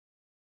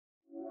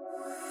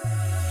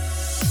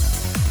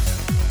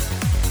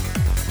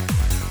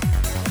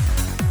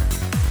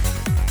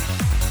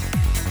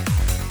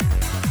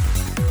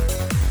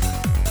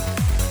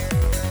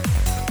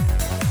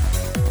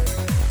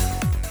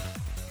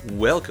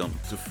Welcome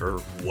to For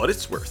What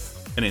It's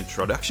Worth, an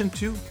introduction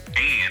to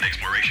and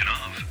exploration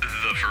of the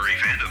furry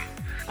fandom.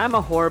 I'm a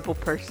horrible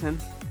person.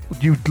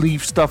 You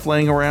leave stuff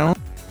laying around?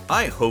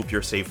 I hope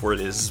your safe word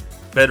is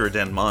better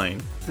than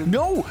mine.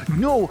 No,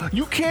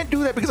 you can't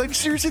do that because I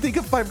seriously think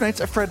of Five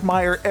Nights at Fred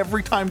Meyer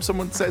every time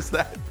someone says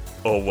that.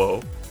 Oh,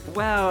 whoa.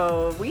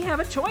 Well, we have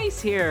a choice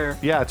here.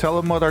 Yeah, tell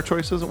them what our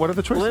choices. What are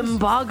the choices?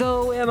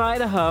 Limbago in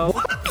Idaho.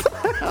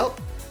 Hell.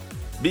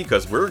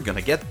 Because we're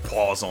gonna get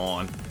paws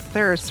on.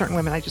 There are certain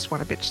women I just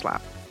want to bitch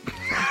slap.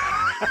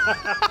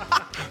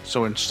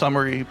 So in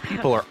summary,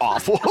 people are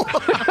awful.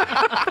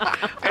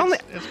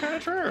 It's kind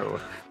of true.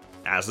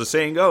 As the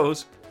saying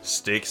goes,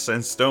 sticks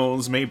and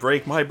stones may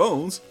break my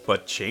bones,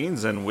 but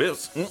chains and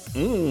whips,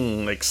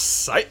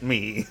 excite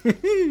me.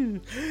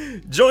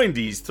 Join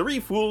these three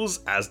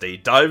fools as they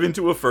dive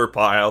into a fur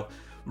pile.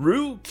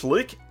 Rue,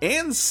 Click,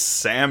 and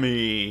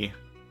Sammy.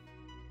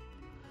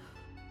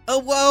 Oh,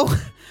 whoa.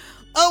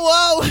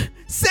 Oh, whoa.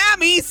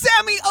 Sammy,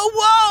 oh,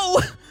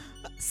 whoa.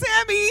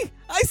 Sammy,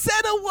 I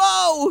said a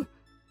whoa.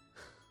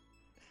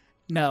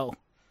 No.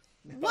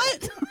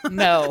 What?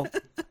 No.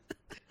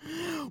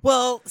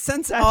 Well,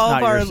 since That's all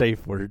not of our your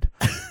safe word.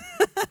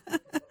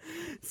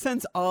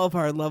 since all of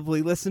our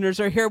lovely listeners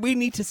are here, we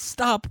need to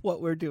stop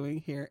what we're doing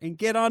here and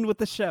get on with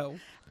the show.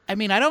 I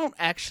mean, I don't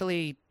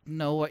actually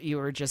know what you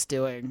were just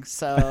doing,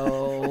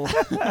 so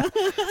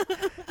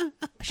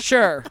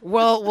sure.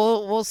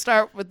 We'll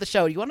start with the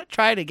show. You want to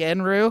try it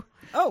again, Rue?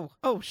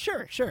 Oh,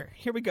 sure.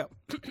 Here we go.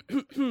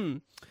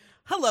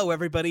 Hello,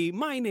 everybody.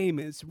 My name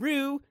is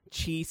Rue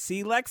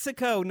Cheesy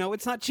Lexico. No,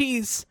 it's not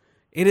cheese.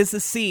 It is a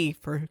C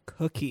for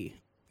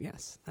cookie.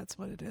 Yes, that's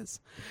what it is.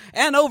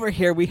 And over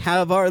here we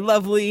have our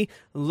lovely,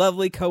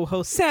 lovely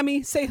co-host,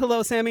 Sammy. Say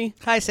hello, Sammy.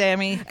 Hi,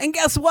 Sammy. And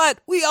guess what?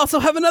 We also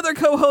have another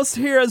co-host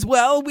here as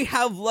well. We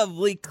have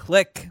lovely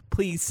Click.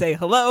 Please say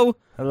hello.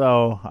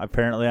 Hello.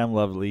 Apparently I'm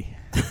lovely.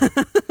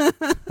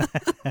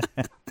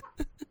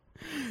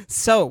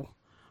 So,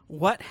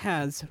 what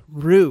has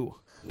Rue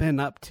been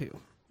up to?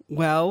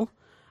 Well,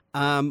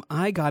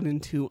 I got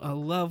into a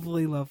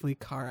lovely, lovely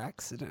car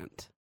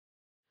accident.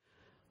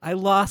 I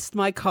lost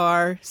my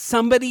car.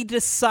 Somebody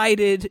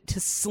decided to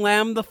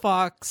slam the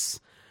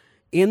fox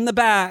in the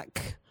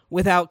back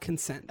without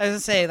consent. I was going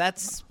to say,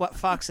 that's what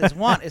foxes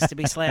want, is to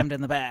be slammed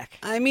in the back.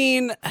 I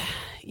mean,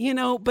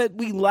 but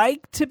we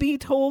like to be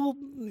told,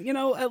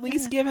 at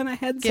least given a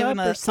heads up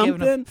or something.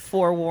 Given a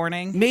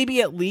forewarning.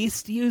 Maybe at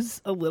least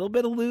use a little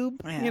bit of lube.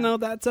 Yeah.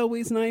 That's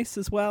always nice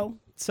as well.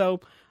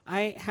 So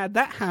I had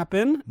that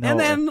happen. No. And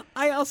then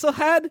I also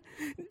had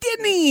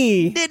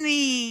Disney.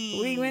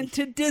 Disney. We went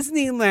to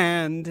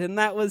Disneyland, and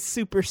that was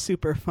super,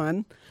 super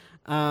fun.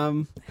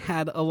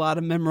 Had a lot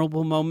of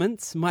memorable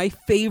moments. My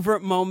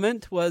favorite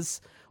moment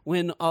was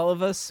when all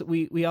of us,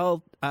 we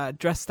all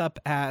dressed up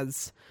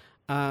as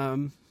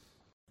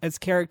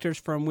characters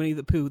from Winnie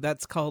the Pooh.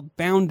 That's called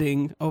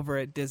bounding over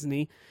at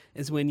Disney,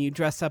 is when you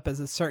dress up as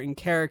a certain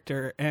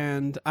character.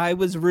 And I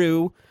was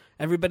Rue.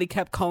 Everybody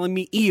kept calling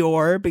me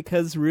Eeyore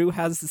because Rue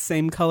has the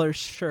same color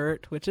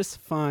shirt, which is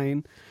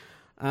fine.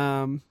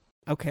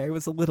 Okay, I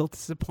was a little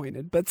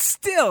disappointed, but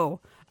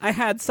still, I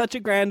had such a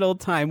grand old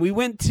time. We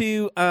went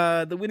to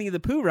the Winnie the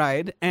Pooh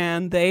ride,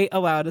 and they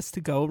allowed us to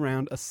go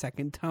around a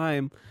second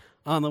time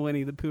on the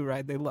Winnie the Pooh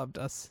ride. They loved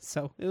us,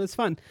 so it was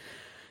fun.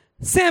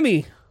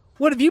 Sammy,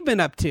 what have you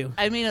been up to?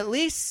 I mean, at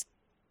least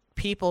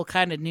people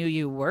kind of knew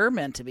you were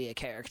meant to be a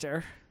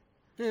character.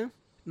 Yeah.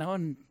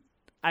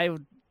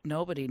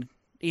 Nobody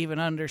even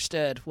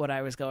understood what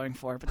I was going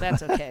for, but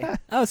that's okay.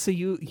 Oh, so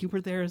you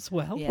were there as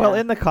well? Yeah. Well,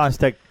 in the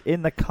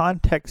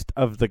context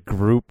of the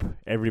group,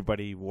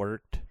 everybody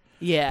worked.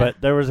 Yeah. But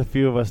there was a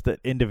few of us that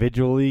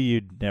individually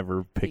you'd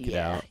never pick it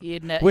out.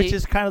 Which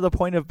is kind of the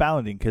point of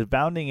bounding, because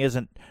bounding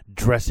isn't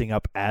dressing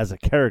up as a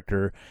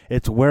character.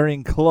 It's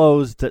wearing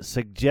clothes that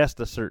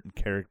suggest a certain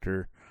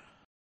character.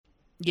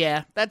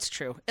 Yeah, that's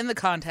true. In the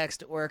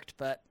context, it worked,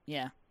 but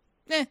yeah.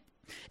 It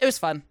was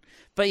fun.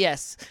 But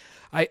yes,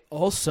 I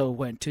also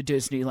went to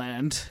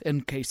Disneyland,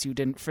 in case you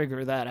didn't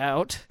figure that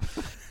out.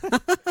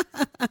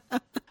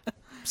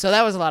 So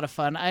that was a lot of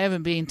fun. I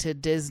haven't been to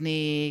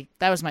Disney.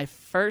 That was my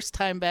first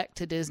time back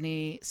to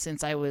Disney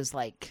since I was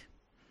like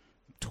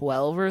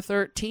 12 or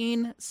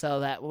 13.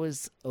 So that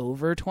was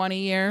over 20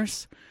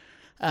 years.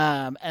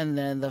 And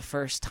then the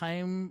first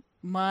time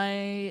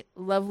my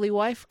lovely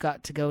wife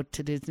got to go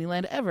to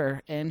Disneyland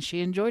ever, and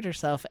she enjoyed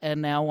herself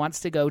and now wants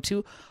to go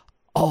to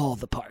all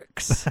the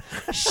parks.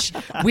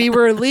 We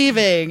were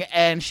leaving,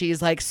 and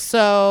she's like,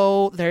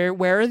 so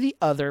where are the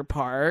other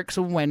parks?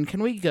 When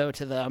can we go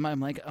to them? I'm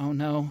like, oh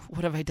no,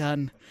 what have I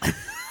done?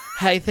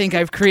 I think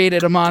I've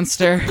created a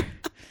monster.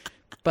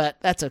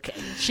 But that's okay.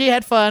 She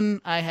had fun.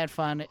 I had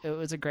fun. It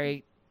was a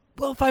great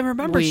Well, if I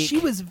remember, week. she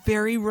was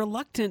very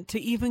reluctant to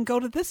even go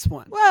to this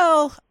one.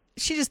 Well,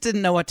 she just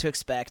didn't know what to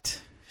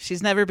expect.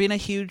 She's never been a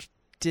huge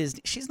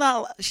Disney. She's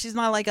not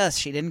like us.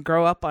 She didn't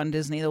grow up on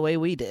Disney the way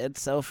we did.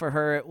 So for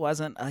her, it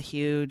wasn't a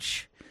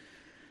huge,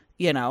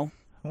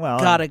 Well,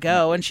 gotta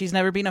go, and she's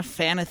never been a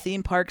fan of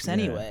theme parks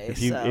anyway.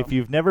 If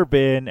you've never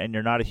been and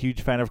you're not a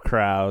huge fan of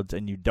crowds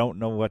and you don't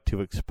know what to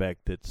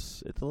expect,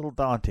 it's a little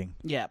daunting.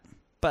 Yeah,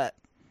 but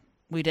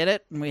we did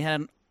it, and we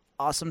had an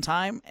awesome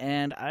time,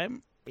 and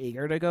I'm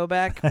eager to go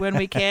back when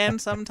we can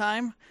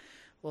sometime.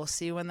 We'll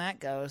see when that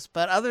goes.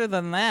 But other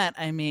than that,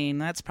 I mean,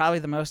 that's probably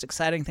the most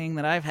exciting thing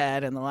that I've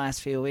had in the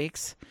last few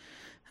weeks.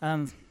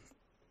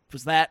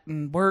 Was that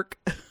and work.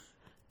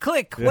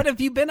 Click, what have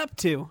you been up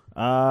to?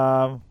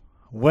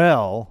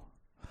 Well,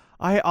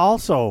 I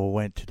also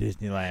went to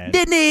Disneyland.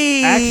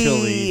 Disney!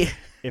 Actually,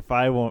 if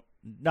I won't,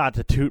 not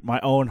to toot my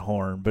own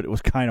horn, but it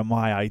was kind of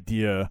my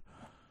idea.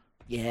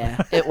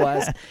 Yeah, it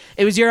was.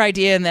 It was your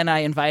idea, and then I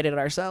invited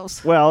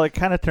ourselves. Well, it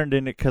kind of turned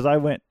into, because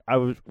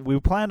we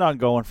planned on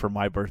going for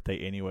my birthday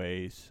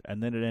anyways,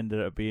 and then it ended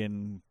up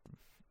being,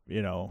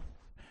 it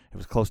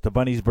was close to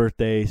Bunny's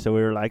birthday, so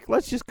we were like,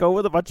 let's just go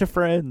with a bunch of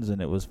friends,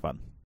 and it was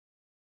fun.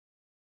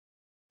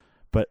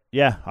 But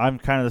yeah, I'm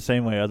kind of the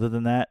same way. Other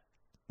than that,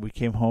 we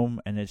came home,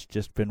 and it's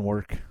just been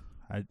work.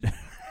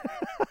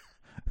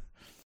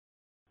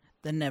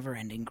 The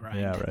never-ending grind.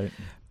 Yeah, right.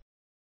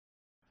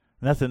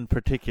 Nothing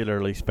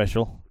particularly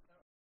special.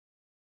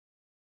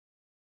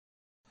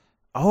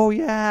 Oh,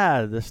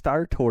 yeah, the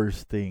Star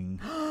Tours thing.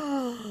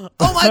 Oh,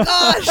 my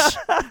gosh!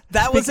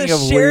 That was a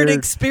shared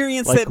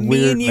experience that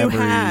me and you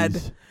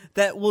had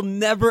that will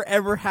never,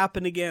 ever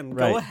happen again.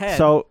 Right. Go ahead.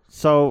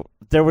 So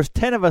there was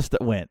 10 of us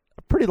that went.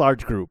 A pretty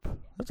large group.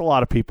 That's a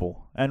lot of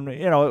people. And,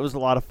 it was a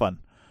lot of fun.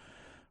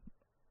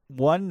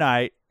 One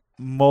night,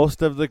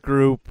 most of the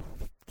group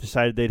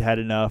decided they'd had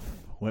enough,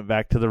 went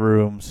back to the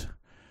rooms.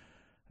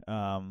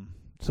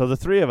 So the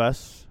three of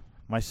us,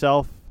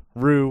 myself,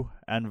 Rue,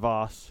 and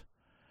Voss,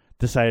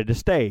 decided to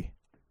stay.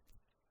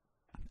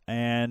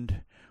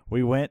 And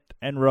we went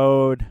and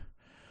rode.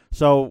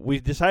 So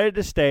we decided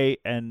to stay,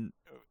 and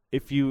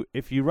if you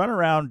run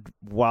around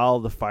while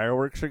the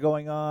fireworks are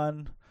going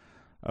on,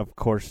 of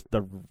course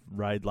the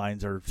ride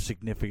lines are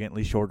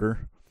significantly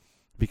shorter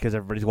because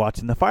everybody's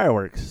watching the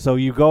fireworks. So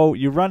you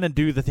run and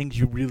do the things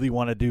you really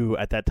want to do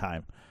at that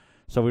time.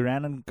 So we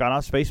ran and got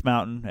on Space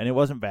Mountain, and it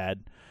wasn't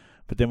bad.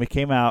 But then we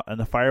came out, and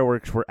the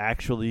fireworks were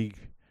actually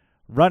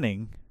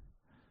running.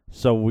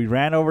 So we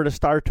ran over to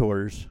Star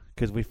Tours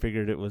because we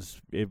figured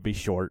it'd be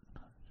short.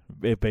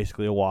 It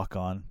basically a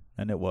walk-on,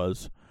 and it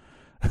was.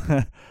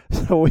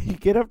 So we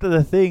get up to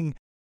the thing,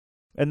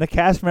 and the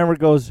cast member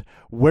goes,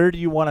 "Where do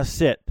you want to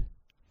sit?"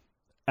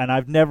 And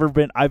I've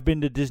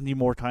been to Disney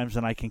more times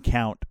than I can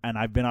count, and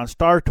I've been on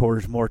Star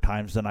Tours more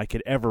times than I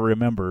could ever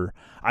remember.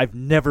 I've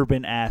never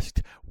been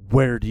asked,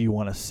 "Where do you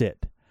want to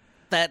sit?"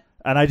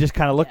 And I just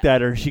kind of looked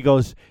at her, and she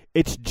goes,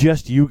 "It's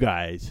just you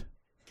guys."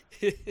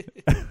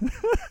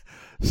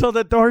 So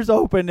the doors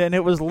opened, and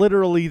it was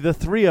literally the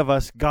three of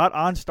us got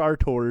on Star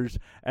Tours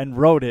and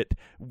rode it.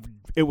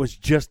 It was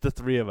just the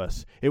three of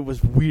us. It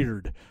was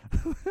weird.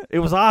 It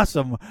was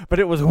awesome, but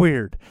it was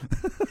weird.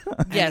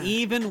 Yeah, and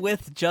even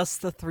with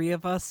just the three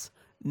of us,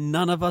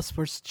 none of us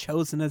were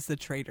chosen as the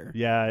traitor.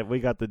 Yeah, we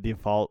got the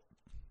default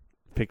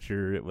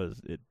picture.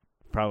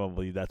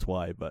 Probably that's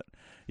why, but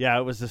yeah,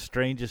 it was the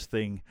strangest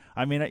thing.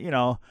 I mean,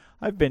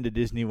 I've been to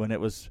Disney when it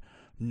was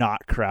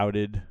not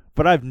crowded,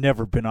 but I've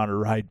never been on a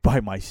ride by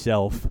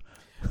myself.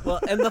 Well,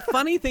 and the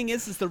funny thing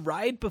is the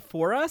ride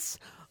before us,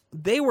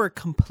 they were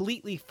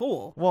completely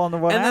full. Well,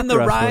 and then the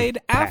ride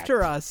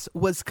after us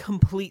was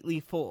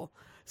completely full.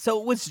 So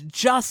it was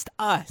just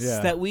us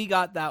that we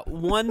got that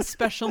one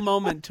special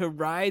moment to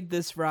ride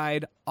this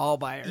ride all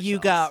by ourselves. You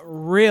got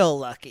real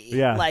lucky.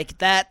 Yeah. Like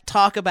that,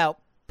 talk about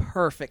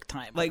perfect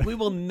time. Like we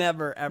will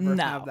never ever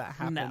have that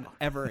happen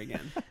ever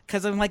again.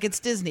 Because I'm like, it's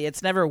Disney.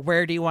 It's never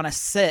where do you want to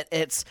sit.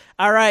 It's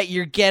all right.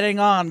 You're getting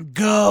on.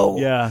 Go.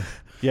 Yeah.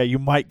 You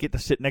might get to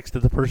sit next to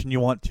the person you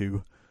want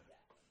to.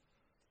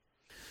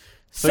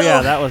 So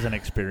yeah, that was an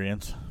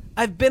experience.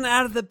 I've been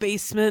out of the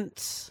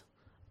basement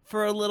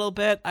for a little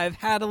bit. I've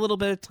had a little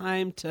bit of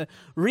time to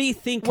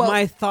rethink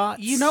my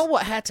thoughts. You know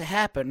what had to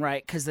happen,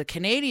 right? Because the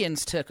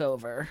Canadians took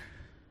over.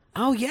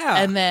 Oh yeah,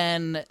 and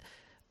then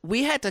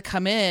we had to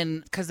come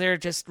in because they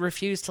just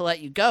refused to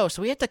let you go.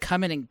 So we had to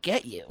come in and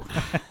get you.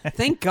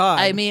 Thank God.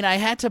 I mean, I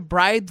had to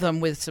bribe them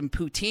with some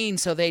poutine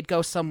so they'd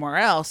go somewhere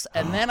else.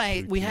 And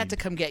then we had to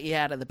come get you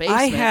out of the basement.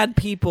 I had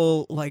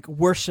people like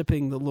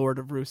worshiping the Lord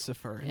of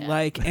Lucifer,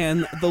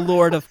 and the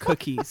Lord of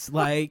Cookies.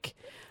 Like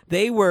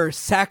they were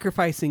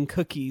sacrificing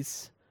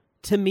cookies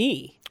to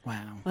me.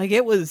 Wow. Like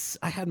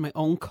I had my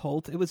own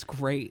cult. It was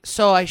great.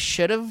 So I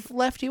should have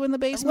left you in the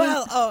basement?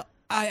 Well,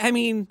 I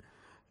mean...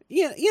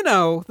 Yeah,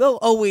 they'll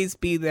always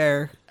be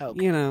there,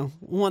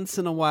 once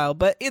in a while.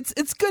 But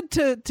it's good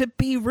to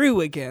be Rue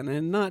again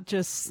and not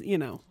just,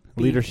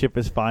 Leadership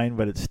is fine,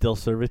 but it's still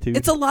servitude.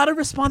 It's a lot of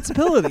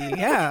responsibility,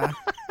 yeah.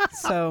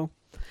 So,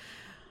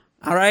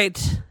 all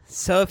right.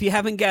 So if you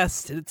haven't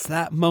guessed, it's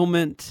that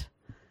moment.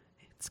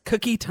 It's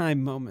cookie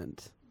time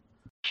moment.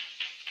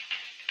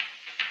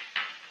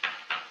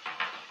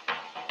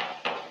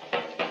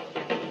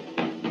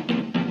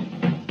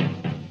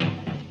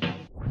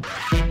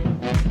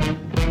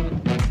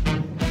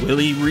 Will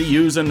he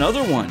reuse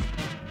another one?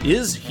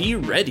 Is he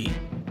ready?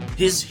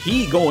 Is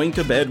he going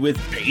to bed with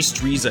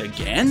pastries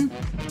again?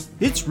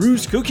 It's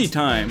Rue's Cookie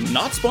Time,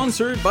 not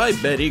sponsored by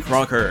Betty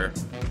Crocker.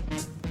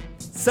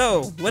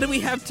 So, what do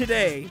we have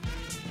today?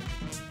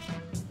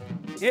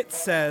 It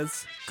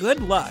says,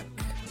 good luck.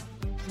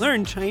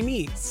 Learn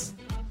Chinese.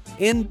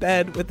 In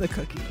bed with a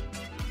cookie.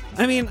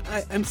 I mean,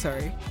 I'm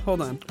sorry.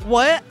 Hold on.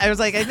 What? I was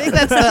like, I think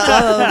that's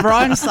the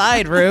wrong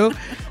side, Rue.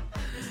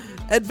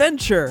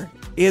 Adventure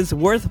is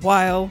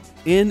worthwhile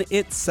in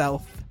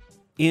itself.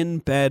 In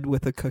bed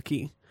with a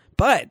cookie.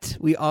 But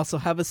we also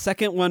have a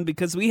second one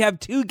because we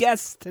have 2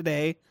 guests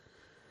today.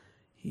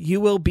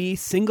 You will be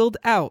singled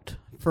out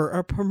for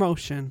a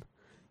promotion.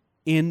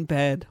 In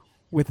bed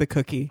with a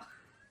cookie.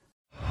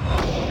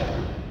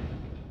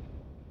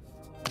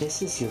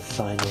 This is your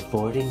final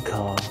boarding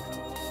call.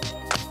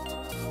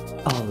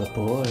 All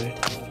aboard.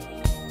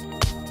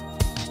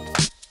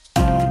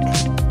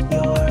 Pack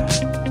your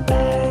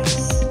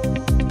bags.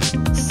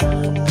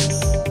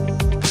 Sun's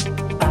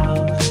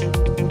out.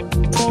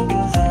 Take a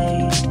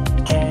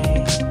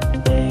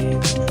vacay,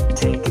 babe.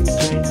 Take it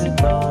straight to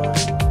Bone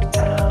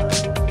Town.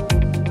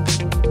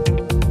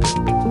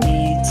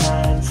 Me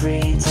time,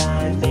 free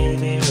time,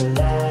 baby,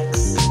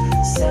 relax.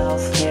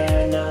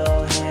 Self-care,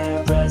 no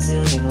hair,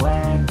 Brazilian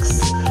wax.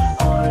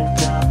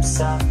 Horned up,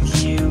 suck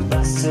you,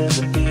 bust to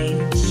the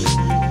beach.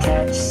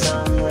 Catch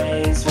some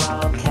rays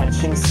while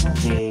catching some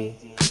D.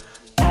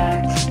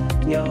 Pack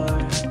your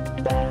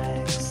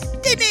bags.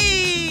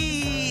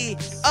 Disney!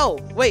 Oh,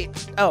 wait.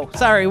 Oh,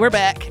 sorry, we're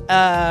back.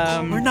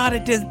 We're not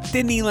at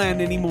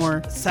Disneyland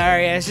anymore.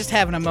 Sorry, I was just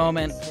having a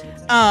moment.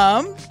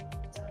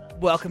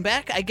 Welcome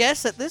back. I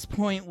guess at this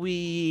point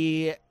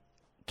we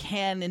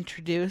can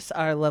introduce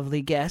our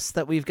lovely guests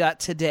that we've got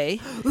today.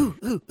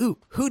 Ooh.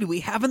 Who do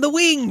we have in the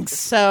wings?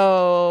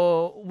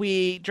 So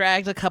we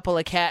dragged a couple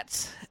of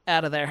cats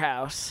out of their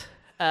house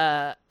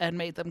and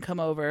made them come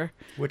over.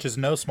 Which is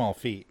no small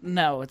feat.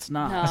 No, it's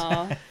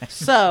not. No.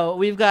 So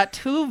we've got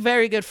 2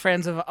 very good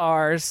friends of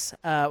ours.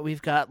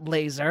 We've got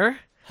Laser.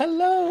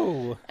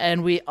 Hello.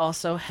 And we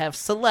also have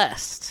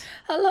Celeste.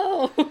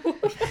 Hello.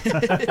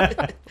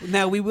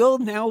 Now, we will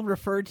now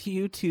refer to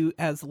you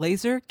as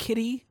Laser,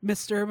 Kitty,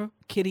 Mr.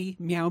 Kitty,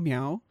 Meow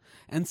Meow,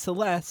 and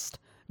Celeste,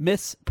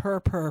 Miss Purr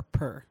Purr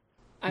Purr.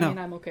 I mean,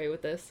 I'm okay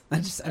with this. I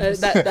just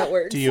that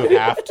works. Do you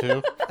have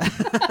to?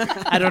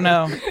 I don't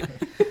know.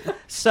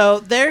 So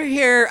they're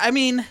here. I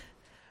mean,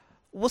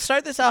 we'll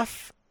start this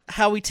off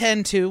how we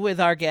tend to with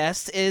our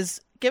guests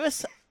is give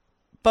us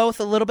both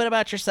a little bit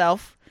about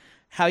yourself,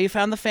 how you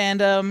found the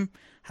fandom,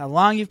 how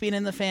long you've been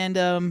in the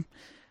fandom,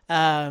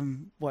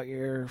 what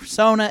your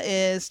persona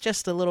is,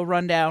 just a little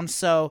rundown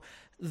so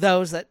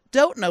those that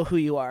don't know who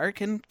you are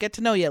can get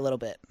to know you a little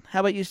bit. How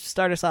about you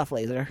start us off,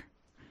 Laser?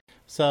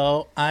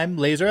 So, I'm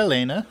Laser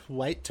Elena,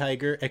 White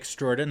Tiger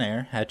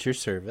Extraordinaire, at your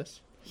service.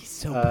 He's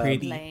so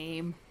pretty.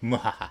 Lame.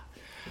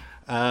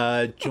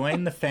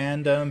 Joined the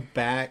fandom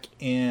back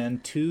in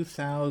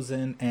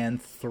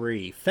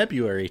 2003,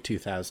 February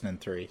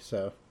 2003,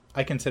 so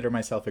I consider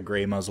myself a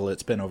gray muzzle.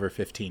 It's been over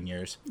 15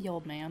 years. The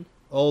old man.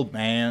 Old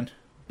man.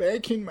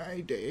 Back in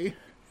my day.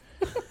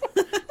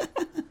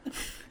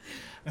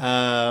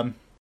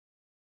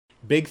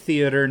 Big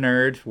theater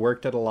nerd,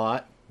 worked it a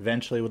lot.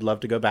 Eventually would love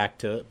to go back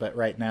to it, but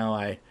right now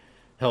I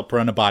help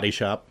run a body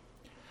shop.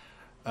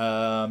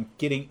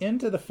 Getting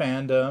into the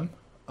fandom,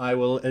 I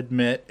will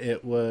admit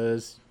it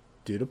was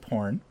due to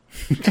porn.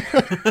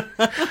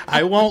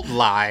 I won't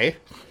lie.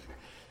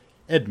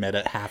 Admit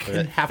it, half of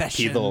it. Half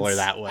people are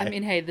that way. I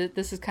mean, hey,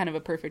 this is kind of a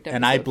perfect episode.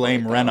 And I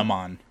blame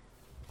Renamon.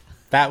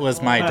 That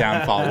was my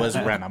downfall, was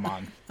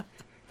Renamon.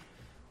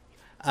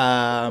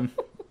 And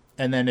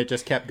then it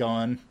just kept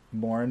going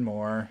more and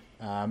more.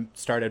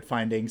 Started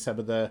finding some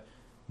of the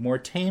more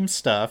tame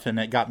stuff, and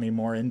it got me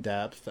more in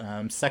depth.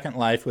 Second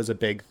Life was a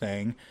big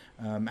thing.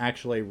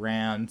 Actually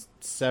ran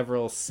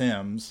several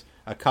Sims,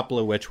 a couple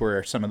of which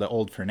were some of the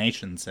old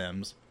Furnation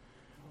Sims.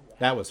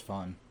 That was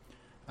fun.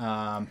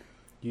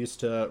 Used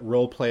to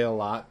roleplay a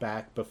lot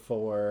back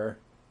before,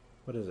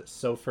 what is it,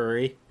 So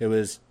Furry? It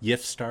was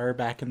Yifstar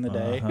back in the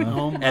day.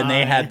 Oh and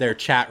they had their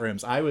chat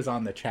rooms. I was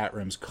on the chat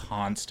rooms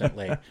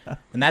constantly.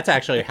 And that's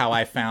actually how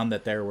I found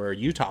that there were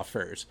Utah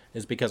furs,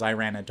 is because I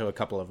ran into a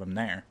couple of them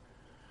there.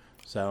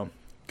 So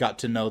got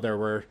to know there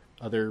were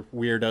other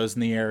weirdos in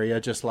the area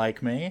just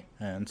like me,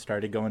 and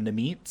started going to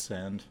meets,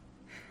 and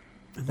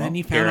then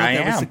you found out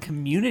there was a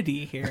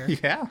community here.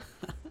 Yeah.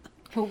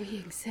 Oh, we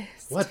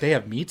exist. What, they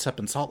have meets up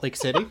in Salt Lake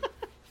City?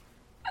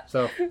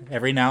 So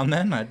every now and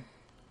then I'd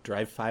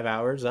drive 5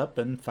 hours up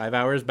and 5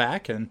 hours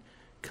back and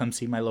come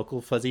see my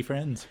local fuzzy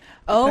friends.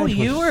 Oh,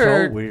 you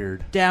were so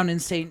weird. Down in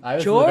St.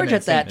 George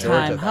at that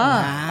time, huh?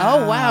 Wow.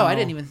 Oh, wow. I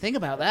didn't even think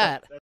about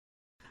that.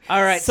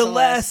 All right,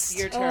 Celeste,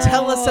 your turn.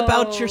 tell us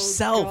about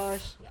yourself.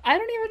 Gosh. I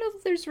don't even know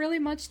if there's really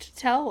much to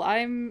tell.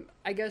 I'm,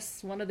 I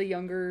guess, one of the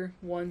younger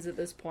ones at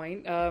this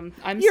point. You're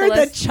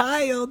Celeste. the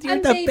child. You're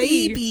I'm the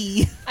baby.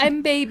 baby.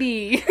 I'm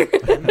baby.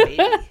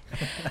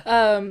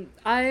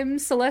 I'm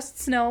Celeste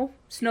Snow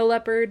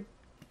Leopard,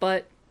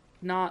 but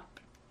not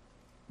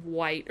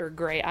white or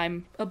gray.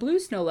 I'm a blue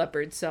snow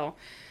leopard, so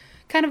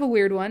kind of a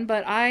weird one,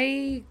 but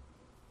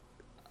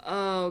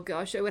oh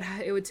gosh, it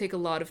would take a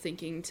lot of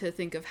thinking to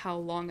think of how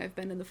long I've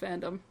been in the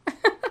fandom.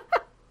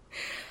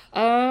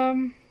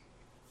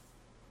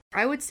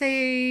 I would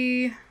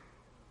say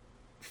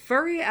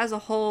furry as a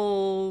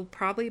whole,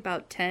 probably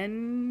about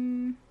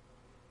 10,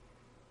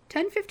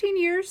 15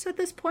 years at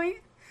this point.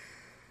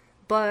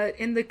 But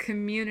in the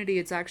community,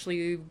 it's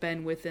actually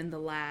been within the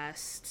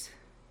last,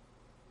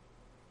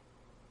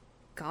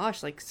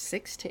 like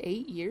 6 to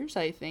 8 years,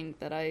 I think,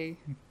 that I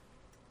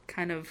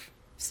kind of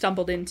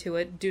stumbled into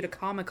it due to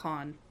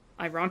Comic-Con,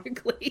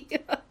 ironically.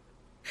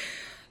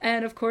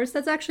 And of course,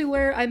 that's actually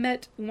where I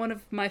met one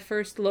of my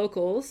first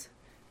locals,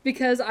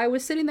 because I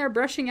was sitting there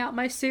brushing out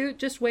my suit,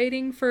 just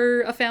waiting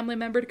for a family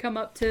member to come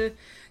up to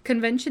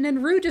convention,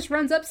 and Rue just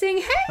runs up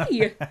saying,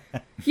 "Hey,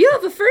 you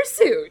have a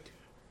fursuit."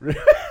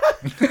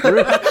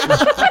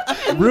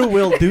 Rue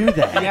will do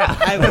that.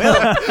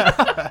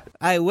 Yeah,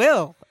 I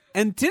will.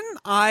 And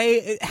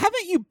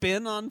haven't you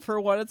been on For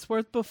What It's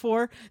Worth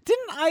before?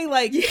 Didn't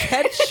I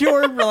catch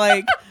your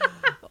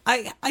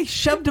I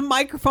shoved a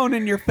microphone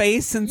in your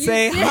face and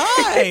say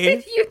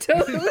hi? You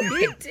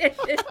totally did.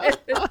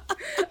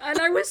 And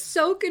I was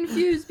so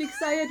confused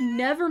because I had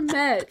never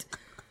met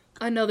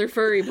another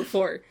furry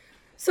before.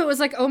 So it was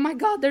like, oh my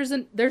god, there's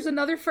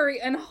another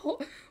furry, and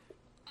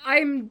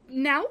I'm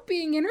now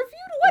being interviewed?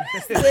 What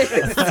is this?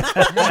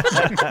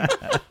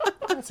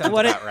 Sounds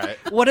about right.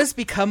 What has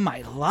become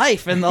my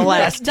life in the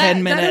last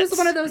 10 minutes? That was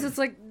one of those, it's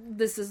like,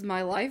 this is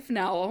my life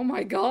now. Oh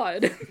my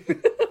god.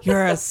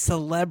 You're a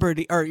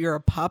celebrity, or you're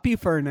a poppy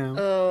fur now.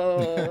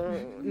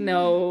 Oh,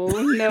 no.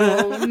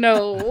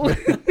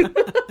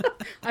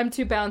 I'm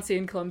too bouncy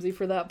and clumsy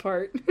for that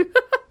part.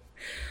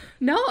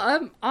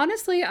 No,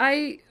 honestly,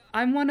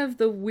 I'm one of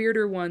the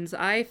weirder ones.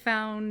 I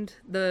found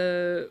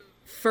the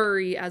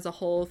furry as a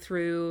whole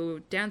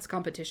through dance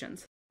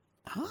competitions.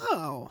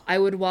 Oh. I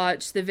would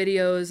watch the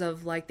videos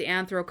of the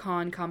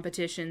Anthrocon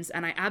competitions,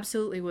 and I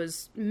absolutely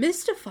was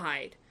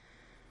mystified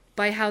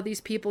by how these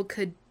people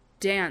could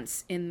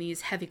dance in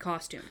these heavy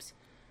costumes.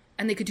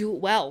 And they could do it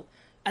well.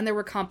 And there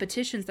were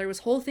competitions. There was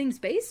whole things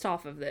based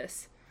off of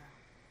this.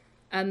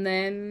 And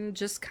then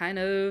just kind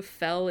of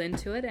fell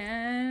into it,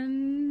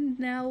 and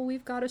now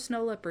we've got a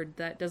snow leopard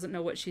that doesn't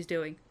know what she's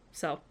doing.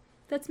 So,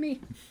 that's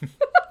me.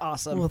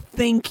 Awesome. Well,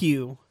 thank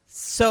you.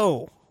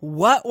 So,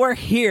 what we're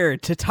here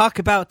to talk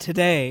about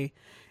today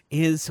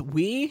is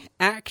we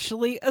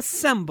actually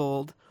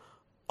assembled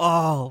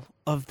all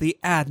of the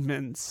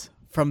admins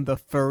from the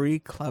Furry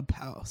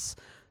Clubhouse.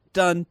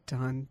 Dun,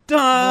 dun, dun.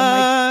 Oh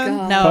my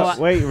God. No,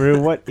 wait,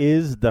 Rue, what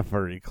is the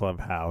Furry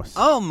Clubhouse?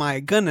 Oh my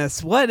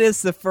goodness, what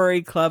is the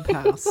Furry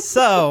Clubhouse?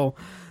 So,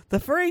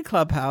 the Furry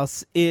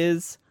Clubhouse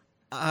is,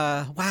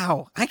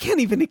 wow, I can't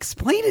even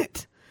explain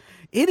it.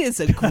 It is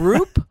a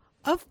group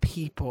of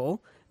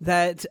people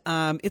that,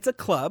 it's a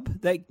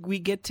club that we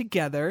get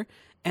together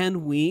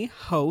and we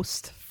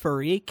host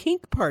furry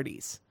kink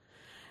parties.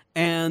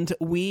 And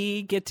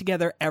we get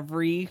together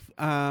every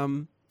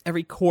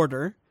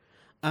quarter.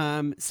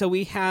 So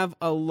we have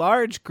a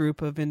large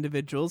group of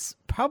individuals,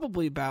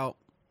 probably about,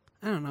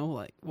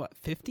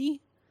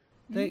 50?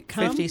 They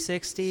come? 50,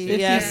 60.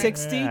 50, yeah.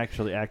 60. Yeah,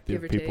 actually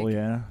active people,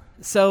 yeah.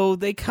 So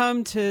they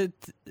come to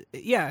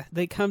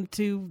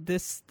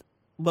this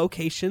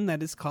location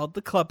that is called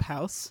the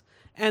Clubhouse,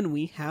 and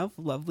we have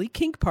lovely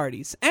kink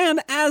parties.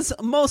 And as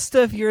most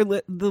of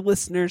the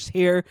listeners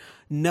here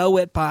know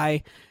it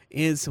by,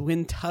 is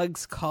when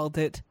Tugs called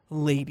it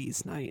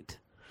Ladies' Night.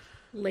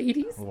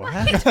 Ladies?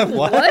 What?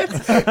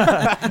 What?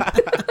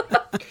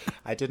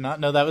 I did not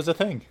know that was a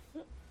thing.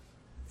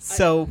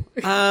 So,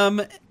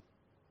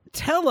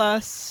 tell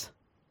us.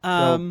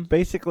 So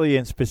basically,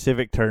 in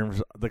specific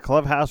terms, the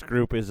Clubhouse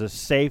group is a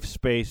safe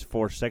space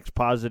for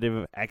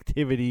sex-positive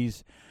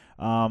activities,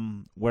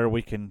 where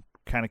we can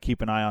kind of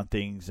keep an eye on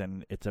things,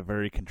 and it's a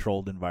very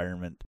controlled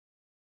environment.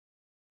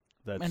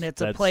 And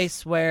it's a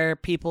place where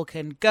people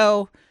can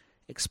go,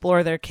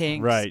 explore their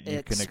kinks. Right,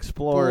 you can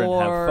explore and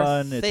have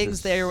fun.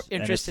 Things they're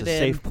interested in.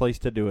 It's a safe place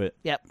to do it.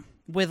 Yep,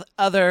 with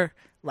other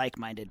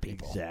like-minded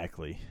people.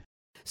 Exactly.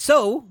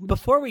 So,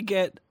 before we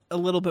get a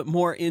little bit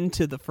more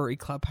into the Furry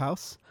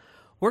Clubhouse,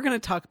 we're going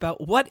to talk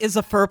about what is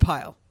a fur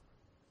pile.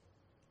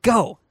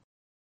 Go.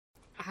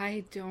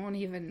 I don't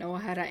even know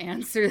how to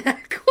answer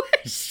that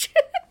question.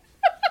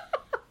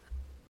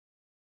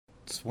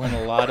 It's when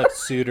a lot of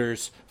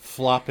suitors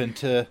flop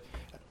into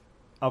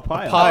a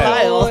pile.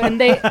 Oh,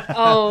 and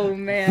oh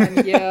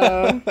man,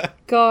 yeah.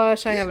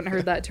 Gosh, I haven't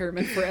heard that term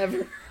in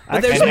forever.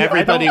 And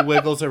everybody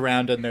wiggles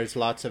around, and there's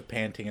lots of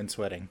panting and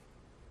sweating.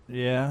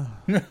 Yeah.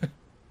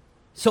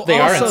 So they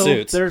also, are in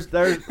suits.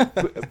 There's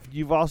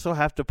you also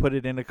have to put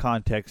it into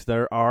context.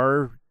 There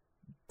are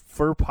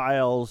fur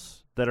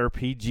piles that are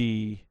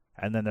PG,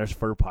 and then there's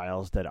fur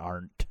piles that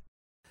aren't.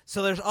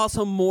 So there's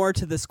also more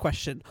to this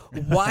question.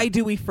 Why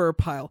do we fur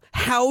pile?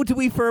 How do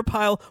we fur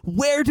pile?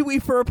 Where do we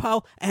fur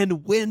pile?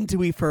 And when do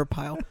we fur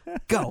pile?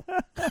 Go.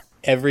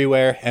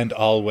 Everywhere and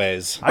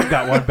always. I've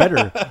got one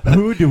better.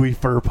 Who do we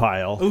fur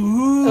pile?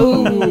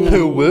 Ooh.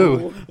 Ooh,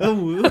 woo.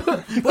 Ooh. Wait,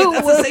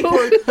 that's a safe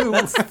word.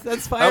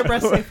 That's fire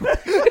breath safe word.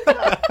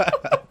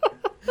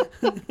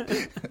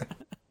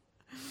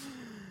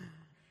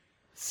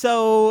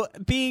 So,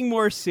 being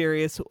more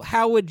serious,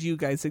 how would you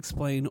guys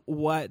explain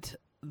what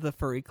the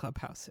Furry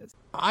Clubhouse is?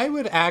 I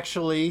would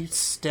actually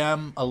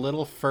stem a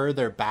little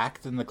further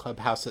back than the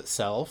clubhouse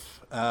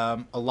itself.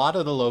 A lot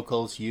of the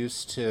locals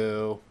used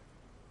to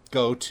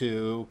go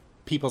to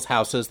people's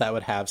houses that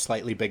would have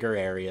slightly bigger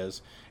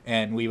areas,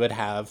 and we would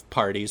have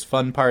parties,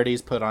 fun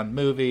parties, put on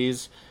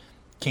movies,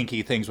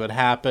 kinky things would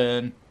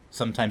happen.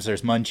 Sometimes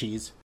there's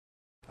munchies.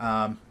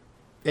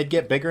 It'd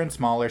get bigger and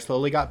smaller,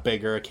 slowly got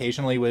bigger.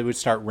 Occasionally we would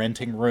start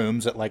renting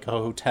rooms at like a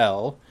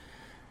hotel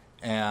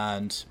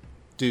and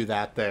do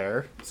that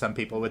there. Some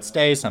people would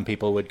stay, some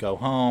people would go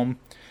home.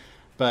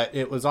 But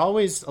it was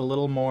always a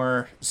little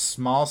more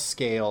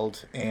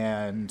small-scaled,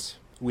 and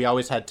we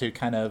always had to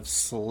kind of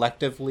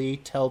selectively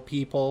tell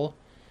people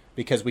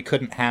because we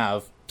couldn't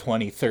have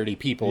 20, 30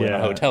 people in a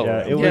hotel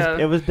room.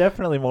 It was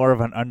definitely more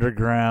of an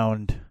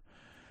underground,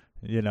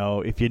 if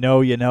you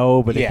know, you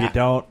know, but if you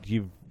don't,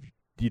 you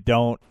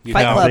don't.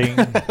 Fight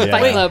Club.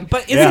 Fight Club.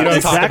 But you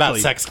don't talk about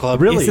Sex Club.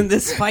 Really? Isn't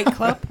this Fight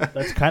Club?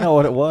 That's kind of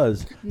what it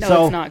was.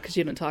 No, it's not, because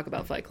you don't talk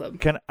about Fight Club.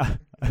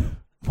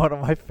 One of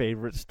my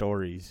favorite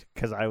stories,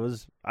 because I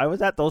was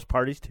at those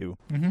parties too.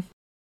 Mm-hmm.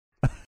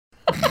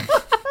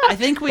 I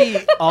think we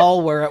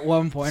all were at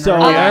one point. So,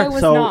 I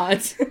was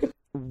not.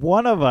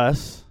 One of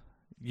us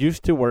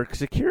used to work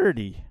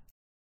security,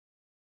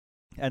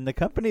 and the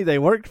company they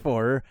worked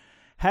for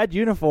had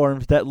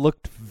uniforms that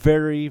looked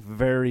very,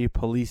 very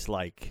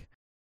police-like.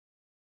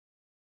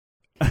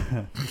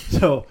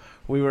 So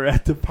we were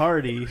at the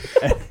party,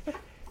 and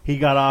he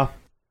got off.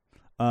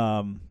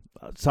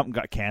 Something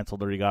got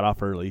canceled, or he got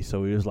off early,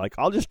 so he was like,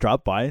 "I'll just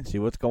drop by and see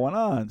what's going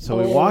on." So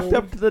we walked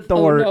up to the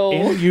door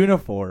in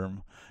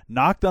uniform,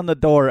 knocked on the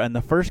door, and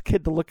the first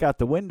kid to look out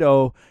the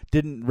window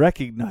didn't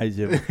recognize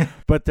him.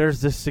 But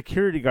there's this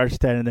security guard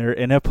standing there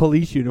in a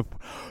police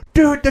uniform.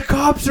 Dude, the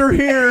cops are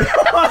here!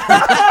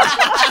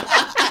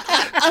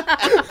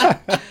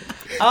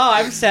 Oh,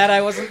 I'm sad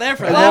I wasn't there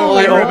for that. Oh,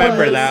 I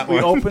remember that one.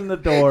 We opened the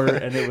door,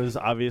 and it was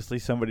obviously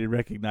somebody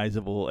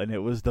recognizable, and it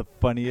was the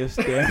funniest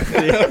damn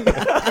thing.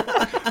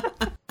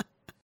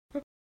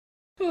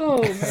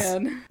 Oh,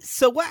 man.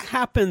 So what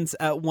happens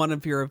at one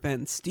of your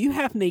events? Do you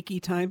have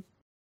Nakey time?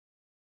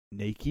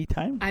 Nakey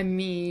time? I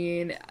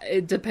mean,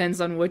 it depends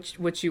on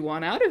what you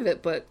want out of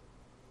it, but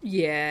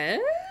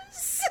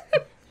yes.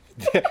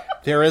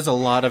 There is a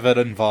lot of it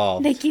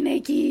involved.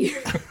 Nakey.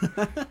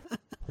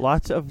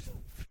 Lots of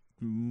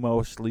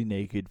mostly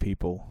naked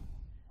people.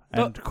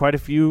 And quite a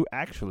few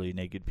actually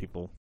naked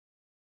people.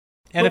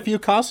 And a few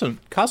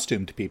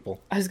costumed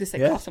people. I was going to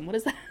say costume. What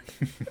is that?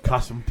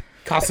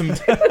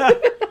 Costumed.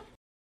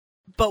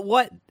 But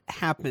what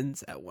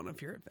happens at one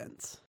of your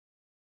events?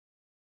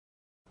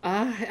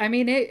 I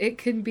mean, it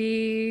can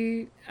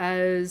be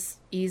as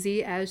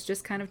easy as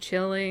just kind of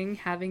chilling,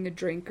 having a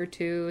drink or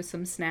two,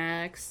 some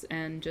snacks,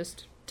 and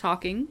just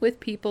talking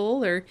with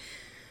people, or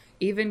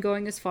even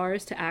going as far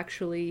as to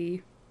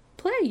actually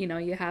play.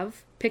 You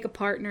pick a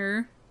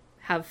partner,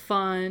 have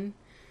fun,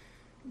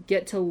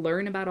 get to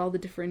learn about all the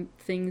different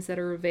things that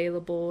are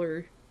available,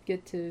 or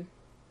get to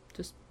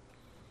just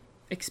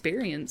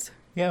experience.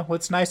 Yeah,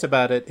 what's nice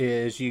about it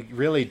is you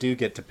really do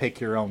get to pick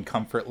your own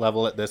comfort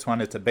level at this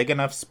one. It's a big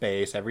enough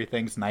space.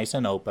 Everything's nice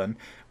and open.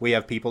 We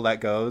have people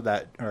that go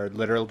that are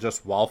literal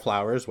just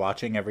wallflowers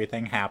watching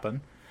everything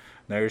happen.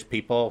 There's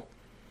people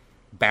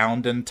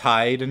bound and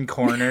tied in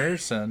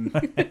corners,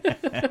 and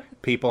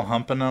people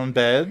humping on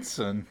beds,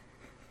 and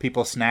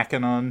people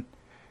snacking on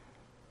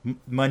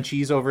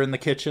munchies over in the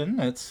kitchen.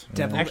 It's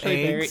deviled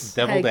eggs.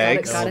 Deviled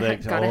eggs.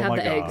 Gotta have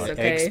the eggs,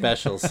 okay? Egg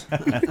specials.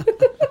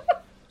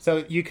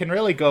 So you can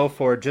really go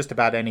for just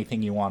about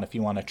anything you want. If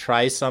you want to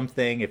try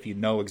something, if you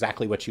know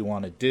exactly what you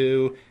want to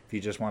do, if you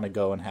just want to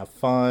go and have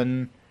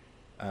fun.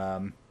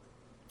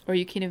 Or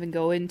you can even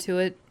go into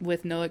it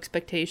with no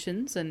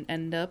expectations and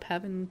end up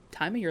having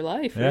time of your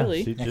life,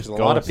 really. So just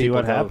go and see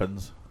what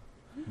happens.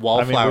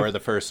 Wallflower the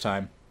first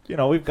time.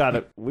 We've got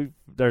it.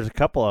 There's a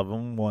couple of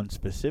them, one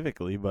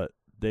specifically, but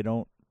they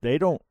don't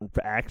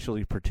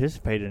actually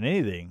participate in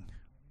anything.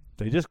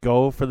 They just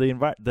go for the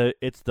environment.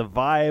 It's the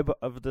vibe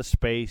of the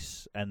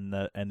space and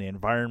the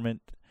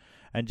environment,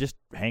 and just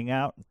hang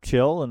out,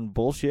 chill, and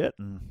bullshit.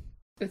 And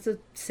it's a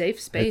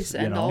safe space,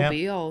 and all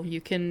be all.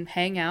 You can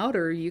hang out,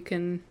 or you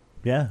can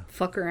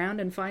fuck around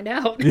and find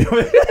out.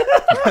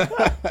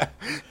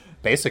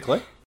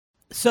 Basically.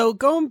 So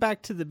going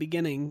back to the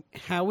beginning,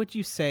 how would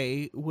you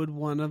say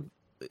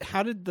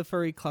how did the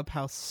Furry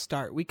Clubhouse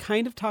start? We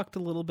kind of talked a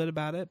little bit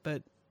about it,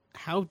 but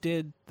how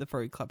did the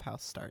Furry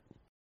Clubhouse start?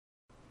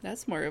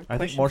 That's more of a I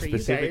question think more for you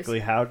specifically,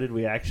 guys. how did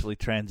we actually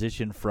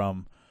transition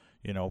from,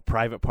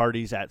 private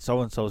parties at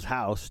so-and-so's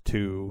house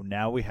to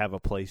now we have a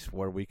place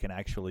where we can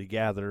actually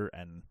gather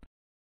and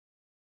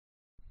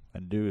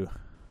do.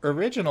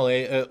 Originally,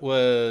 it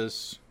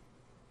was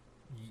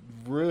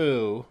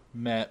Rue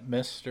met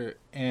Mr.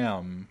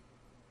 M.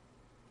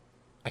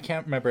 I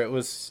can't remember. It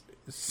was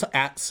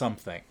at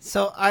something.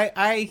 So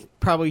I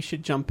probably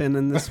should jump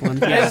in this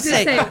one. I was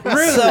say,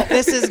 Rue,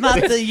 this is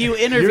not the you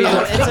interview.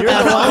 It's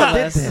about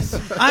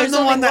us. I'm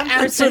the one that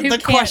answered the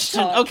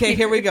question. Okay,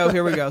 here we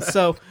go.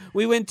 So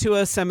we went to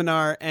a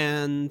seminar,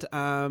 and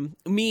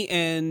me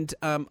and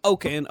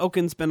Oaken.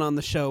 Oaken's been on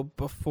the show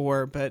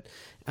before, but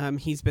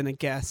he's been a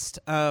guest.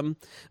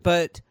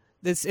 But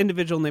this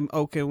individual named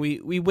Oaken,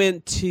 we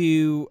went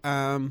to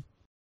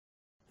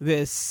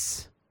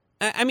this.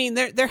 I mean,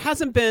 there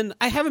hasn't been.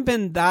 I haven't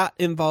been that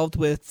involved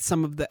with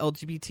some of the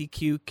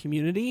LGBTQ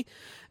community,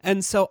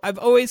 and so I've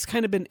always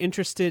kind of been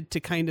interested to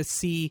kind of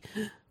see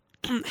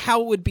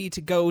how it would be to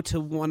go to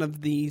one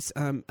of these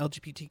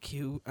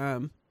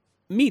LGBTQ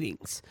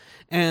meetings.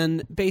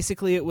 And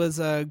basically, it was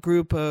a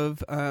group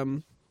of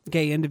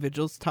gay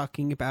individuals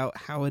talking about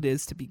how it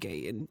is to be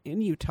gay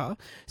in Utah.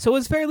 So it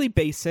was fairly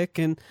basic,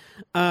 and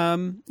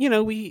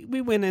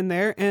we went in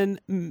there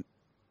and.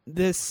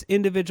 This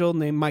individual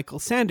named Michael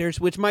Sanders,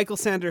 which Michael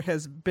Sanders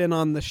has been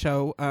on the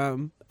show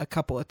a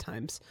couple of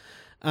times.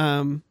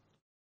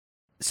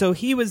 So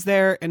he was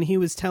there, and he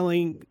was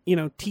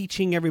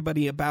teaching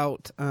everybody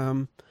about,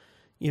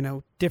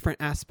 different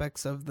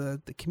aspects of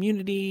the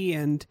community.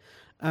 And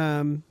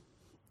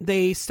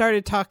they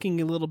started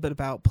talking a little bit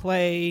about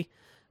play.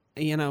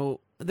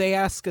 They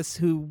asked us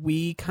who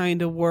we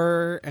kind of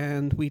were,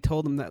 and we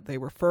told them that they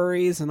were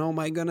furries. And oh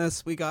my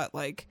goodness, we got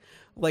like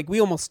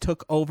we almost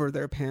took over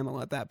their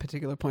panel at that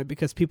particular point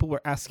because people were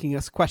asking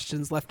us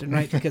questions left and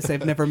right because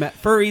they've never met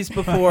furries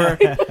before.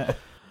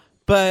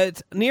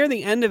 But near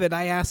the end of it,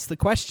 I asked the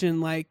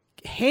question like,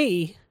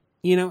 hey,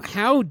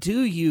 how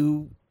do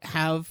you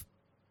have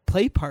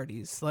play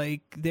parties?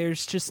 Like,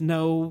 there's just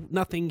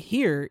nothing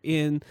here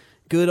in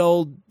good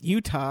old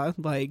Utah.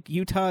 Like,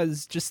 Utah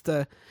is just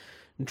a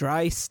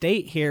dry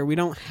state here. We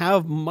don't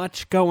have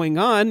much going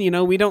on.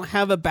 We don't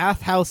have a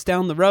bathhouse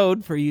down the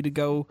road for you to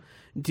go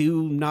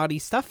do naughty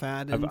stuff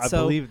at. And I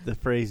believe the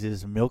phrase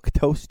is milk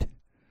toast.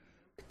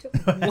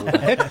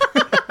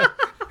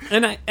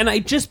 And I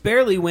just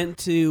barely went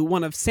to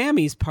one of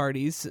Sammy's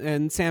parties,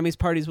 and Sammy's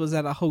parties was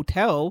at a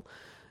hotel.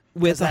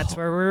 That's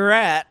where we were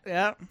at.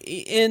 Yeah.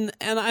 And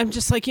I'm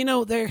just like,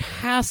 there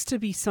has to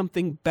be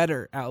something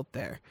better out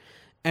there.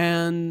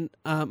 And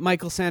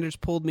Michael Sanders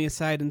pulled me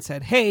aside and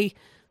said, hey,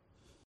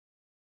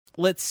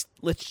 let's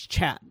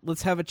chat.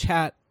 Let's have a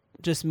chat,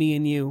 just me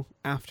and you,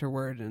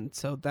 afterward. And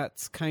so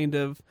that's kind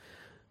of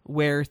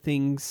where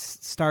things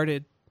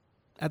started.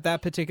 At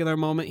that particular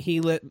moment,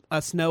 he let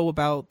us know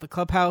about the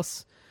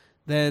clubhouse.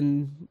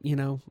 Then,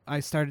 I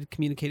started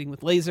communicating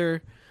with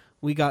Laser.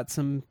 We got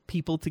some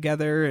people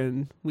together,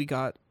 and we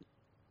got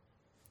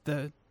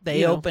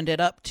They opened it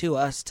up to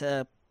us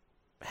to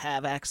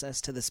have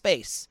access to the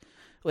space,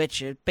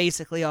 which it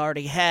basically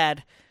already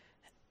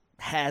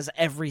has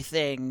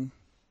everything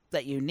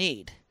that you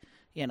need.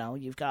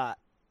 You've got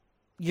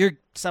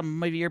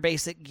some of your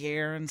basic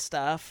gear and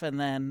stuff, and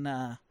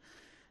then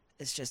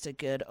it's just a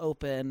good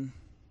open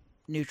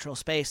neutral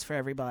space for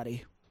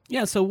everybody.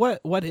 Yeah, so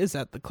what is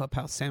at the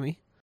clubhouse, Sammy?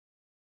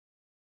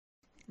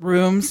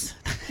 Rooms.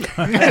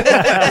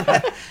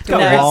 It's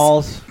got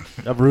walls,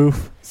 a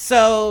roof.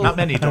 So not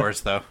many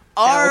doors though.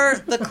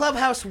 The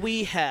clubhouse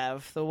we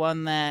have, the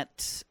one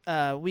that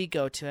we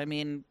go to, I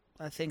mean,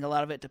 I think a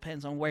lot of it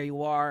depends on where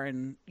you are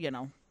and,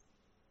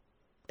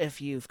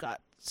 if you've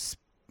got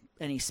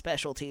any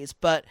specialties,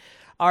 but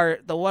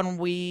the one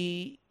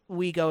we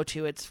go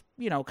to, it's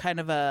kind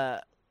of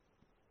a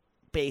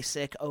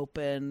basic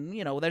open,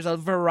 there's a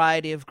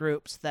variety of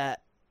groups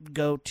that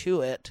go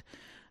to it,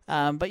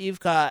 but you've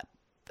got,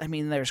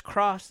 there's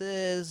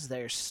crosses,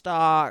 there's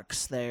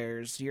stocks,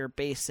 there's your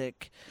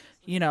basic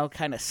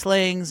kind of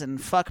slings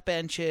and fuck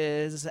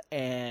benches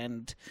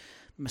and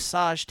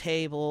massage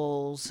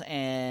tables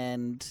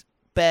and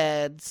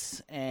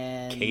beds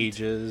and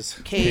cages,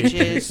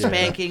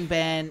 spanking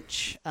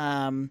bench.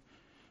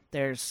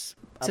 There's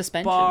a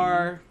suspension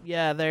bar.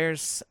 Yeah,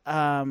 there's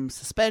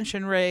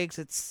suspension rigs.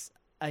 It's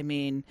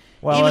even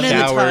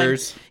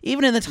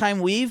in the time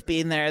we've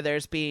been there,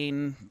 there's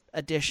been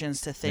additions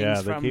to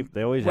things from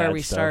where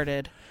we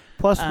started.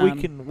 Plus,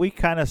 we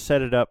kind of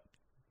set it up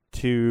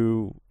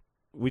to.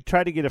 We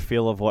try to get a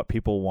feel of what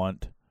people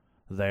want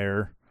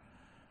there,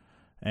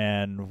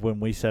 and when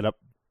we set up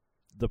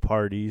the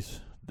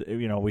parties,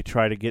 we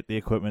try to get the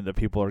equipment that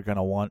people are going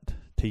to want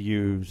to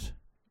use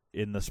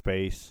in the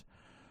space.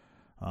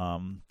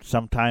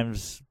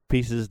 Sometimes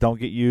pieces don't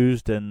get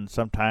used, and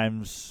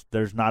sometimes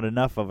there's not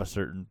enough of a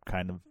certain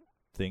kind of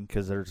thing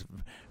because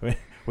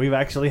we've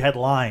actually had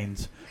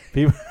lines,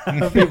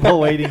 people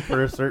waiting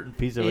for a certain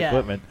piece of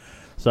equipment.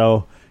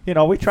 So we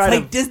try to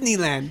like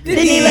Disneyland.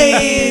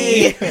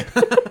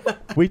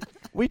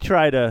 we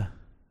try to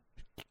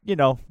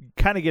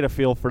kind of get a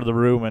feel for the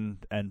room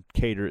and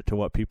cater it to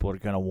what people are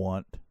going to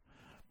want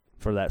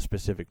for that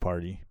specific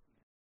party.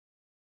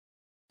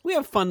 We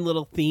have fun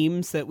little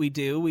themes that we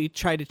do. We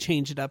try to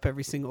change it up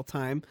every single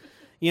time.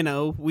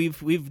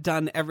 We've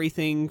done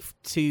everything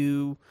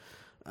to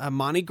a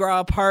Mardi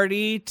Gras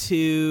party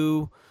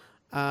to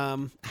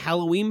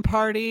Halloween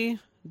party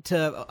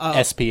to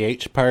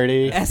SPH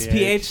party.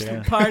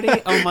 SPH party.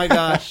 Oh my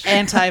gosh.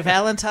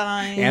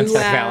 Anti-Valentine.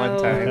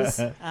 Anti-Valentine's.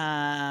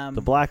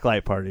 The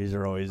blacklight parties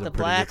are always a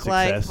pretty good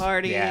success.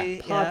 Party.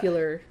 Yeah.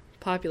 Popular.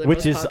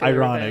 Which is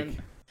popular ironic. event.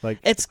 Like,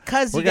 it's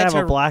because we're gonna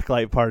have a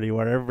blacklight party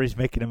where everybody's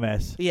making a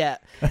mess. Yeah,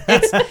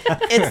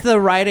 it's the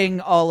writing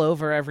all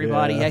over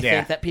everybody. Yeah. I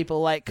think that people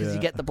like because you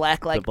get the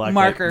blacklight black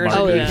markers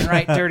and you can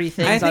write dirty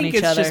things on each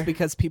other. I think it's just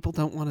because people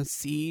don't want to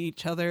see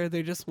each other.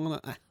 They just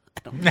want to.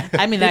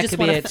 I mean, that could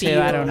be it too.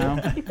 I don't know.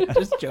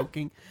 Just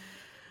joking.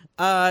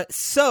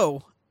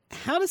 So,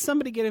 how does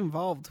somebody get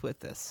involved with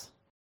this?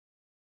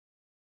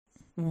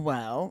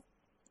 Well,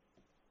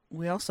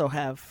 we also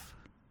have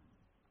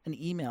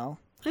an email.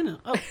 I know.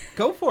 Oh,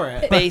 go for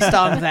it. Based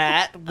on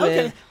that,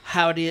 with Okay.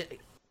 how do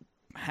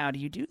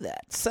you do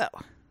that?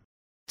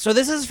 So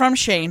this is from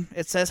Shane.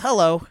 It says,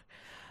 "Hello.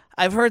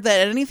 I've heard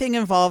that anything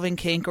involving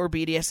kink or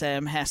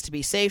BDSM has to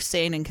be safe,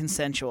 sane, and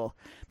consensual.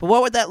 But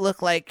what would that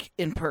look like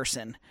in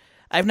person?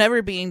 I've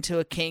never been to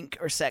a kink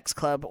or sex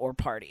club or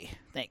party.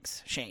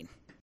 Thanks, Shane."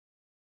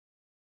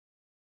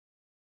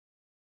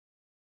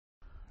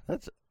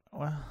 That's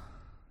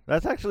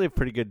actually a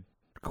pretty good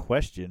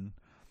question.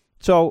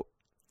 So,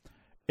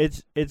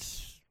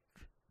 it's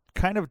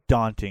kind of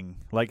daunting,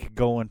 like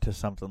going to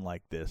something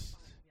like this.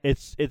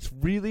 It's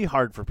really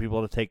hard for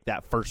people to take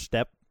that first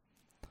step.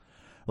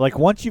 Like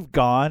once you've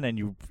gone and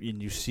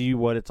you see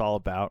what it's all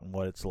about and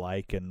what it's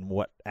like and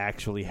what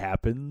actually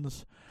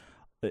happens,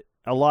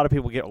 a lot of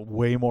people get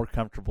way more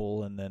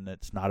comfortable and then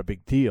it's not a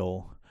big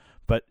deal.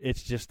 But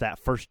it's just that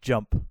first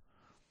jump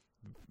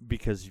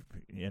because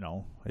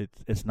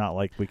it's not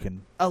like we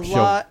can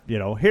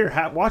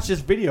here watch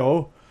this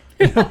video.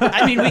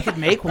 I mean, we could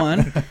make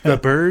one. The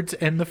birds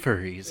and the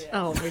furries.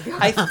 Oh my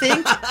god!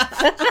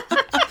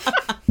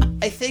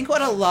 I think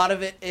what a lot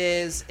of it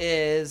is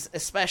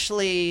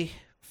especially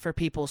for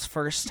people's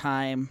first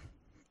time.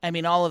 I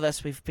mean, all of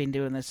us, we've been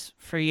doing this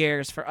for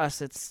years. For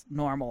us, it's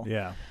normal.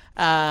 Yeah.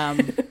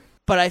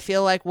 But I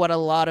feel like what a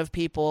lot of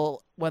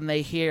people, when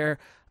they hear,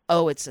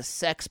 oh, it's a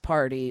sex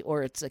party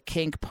or it's a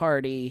kink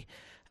party,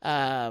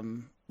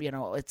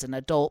 it's an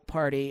adult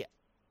party,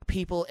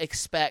 people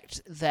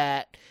expect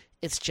that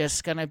it's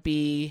just going to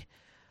be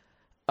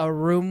a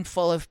room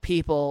full of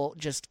people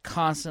just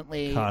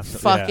constantly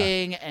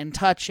fucking and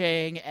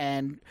touching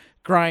and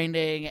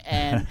grinding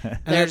and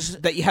there's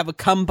that you have a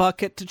cum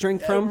bucket to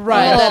drink from,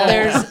 right?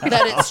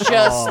 That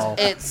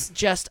it's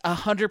just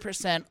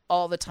 100%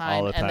 all the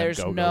time, and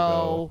there's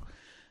no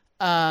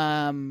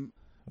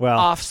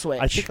off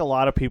switch. I think a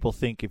lot of people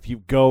think if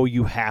you go,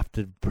 you have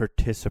to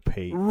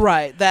participate.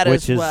 Right. That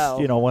which is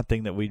well. one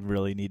thing that we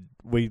really need.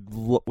 We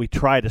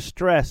try to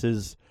stress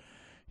is,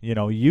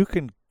 you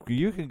can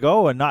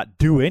go and not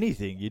do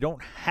anything. You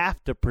don't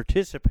have to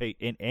participate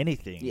in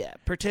anything. Yeah,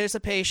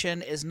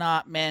 participation is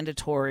not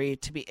mandatory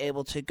to be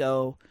able to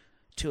go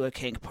to a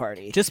kink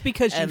party. Just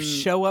because you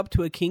show up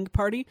to a kink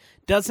party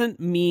doesn't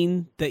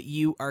mean that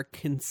you are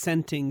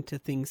consenting to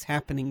things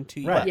happening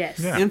to you. Right. Yes.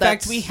 Yeah. In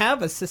fact, we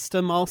have a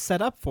system all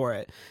set up for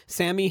it.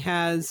 Sammy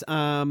has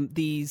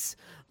these,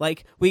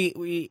 like,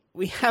 we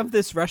have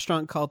this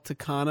restaurant called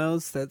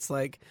Tucanos that's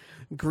like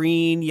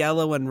green,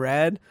 yellow, and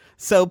red.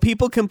 So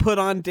people can put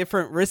on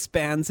different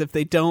wristbands if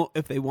they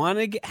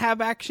want to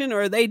have action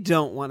or they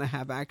don't want to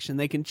have action.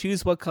 They can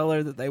choose what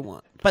color that they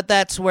want. But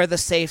that's where the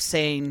safe,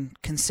 sane,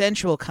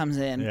 consensual comes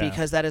in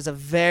because that is a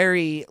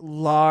very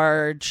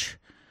large.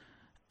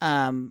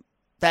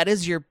 That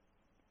is your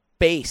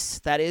base.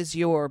 That is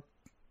your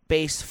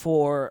base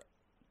for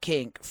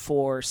kink,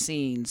 for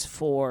scenes,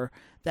 for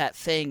that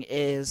thing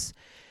is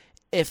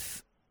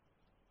if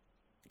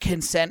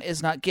consent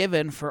is not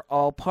given for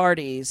all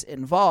parties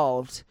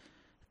involved,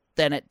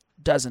 then it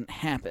doesn't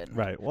happen.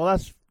 Right. Well,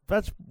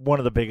 that's one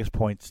of the biggest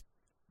points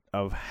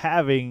of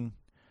having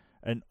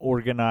an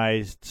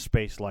organized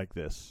space like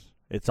this.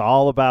 It's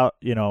all about,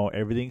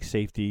 everything's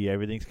safety,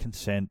 everything's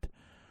consent,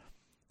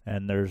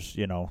 and there's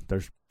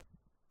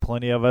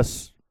plenty of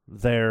us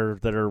there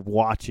that are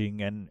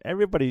watching, and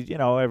everybody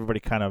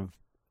kind of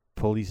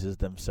polices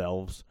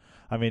themselves.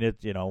 I mean,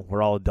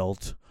 we're all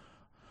adults.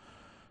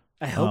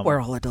 I hope we're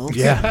all adults.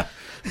 Yeah,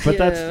 but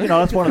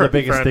that's one of the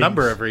biggest for a things.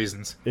 number of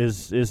reasons.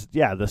 Is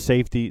the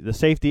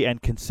safety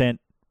and consent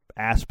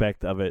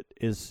aspect of it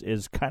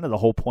is kind of the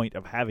whole point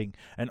of having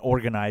an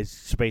organized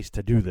space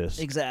to do this.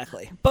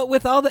 Exactly. But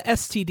with all the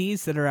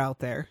STDs that are out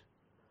there,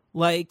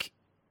 like,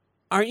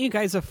 aren't you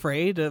guys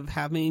afraid of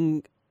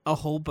having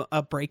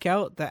a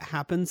breakout that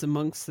happens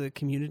amongst the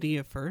community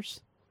at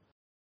first?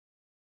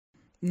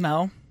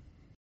 No.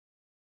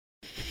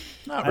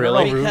 Not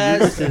really. You're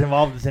just as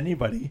involved as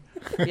anybody.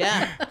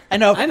 Yeah, I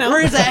know.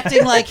 Rue's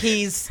acting like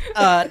he's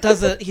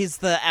he's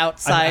the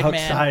outside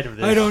man. Of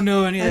this. I don't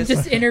know any of I'm this.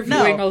 just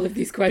interviewing all of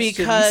these questions.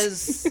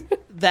 Because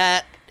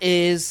that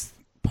is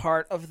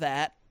part of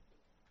that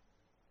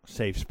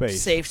safe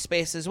space. Safe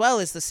space as well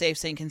is the safe,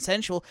 sane,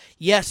 consensual.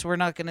 Yes, we're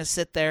not going to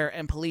sit there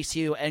and police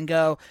you and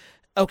go,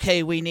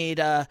 okay, we need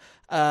a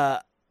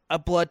a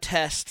blood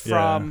test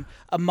from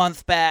a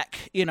month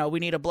back. You know, we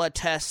need a blood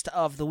test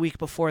of the week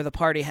before the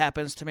party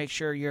happens to make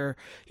sure you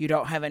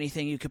don't have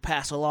anything you could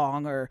pass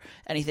along or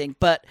anything.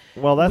 But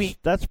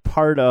that's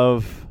part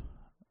of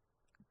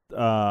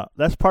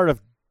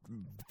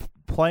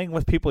playing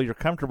with people you're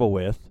comfortable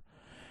with,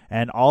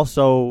 and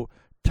also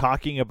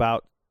talking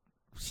about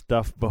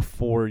stuff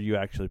before you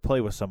actually play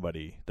with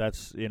somebody.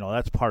 That's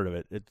part of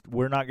it.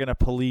 We're not going to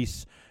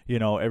police,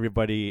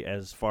 everybody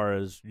as far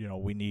as,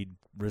 we need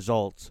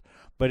results.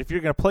 But if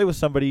you're going to play with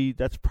somebody,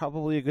 that's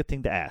probably a good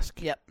thing to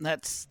ask. Yep,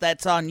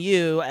 that's on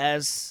you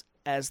as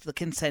the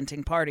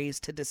consenting parties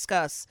to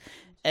discuss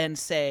and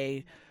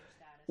say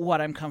what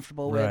I'm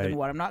comfortable with and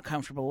what I'm not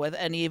comfortable with.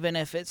 And even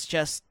if it's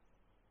just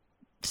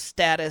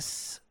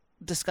status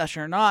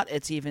discussion or not,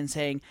 it's even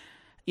saying,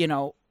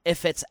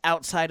 if it's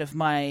outside of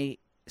my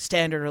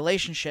standard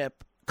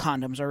relationship,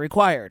 condoms are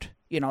required,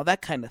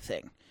 that kind of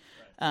thing.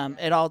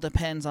 It all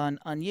depends on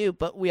you,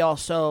 but we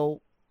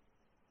also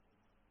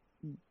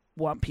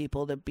want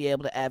people to be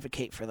able to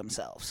advocate for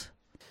themselves.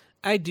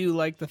 I do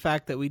like the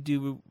fact that we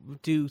do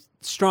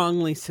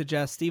strongly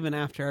suggest, even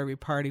after every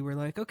party, we're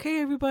like,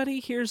 okay,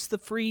 everybody, here's the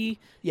free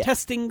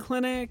testing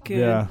clinic.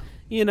 And,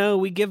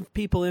 we give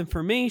people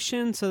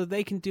information so that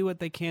they can do what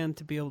they can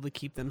to be able to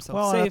keep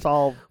themselves safe. That's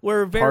all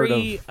we're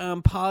very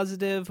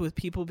positive with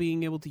people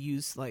being able to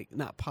use,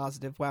 not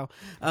positive, wow.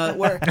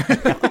 We're,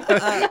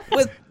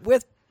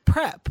 with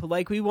PrEP,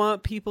 we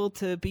want people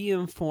to be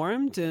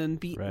informed and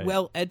be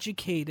well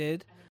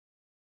educated.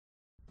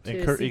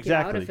 To seek it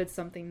out if it's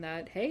something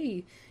that,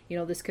 hey,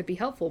 this could be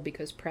helpful,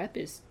 because PrEP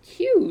is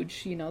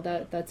huge.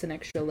 That's an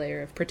extra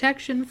layer of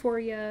protection for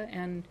you,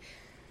 and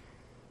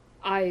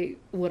I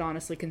would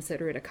honestly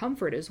consider it a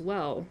comfort as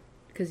well,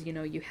 because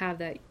you have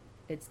that,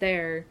 it's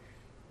there,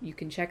 you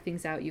can check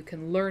things out, you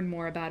can learn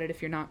more about it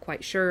if you're not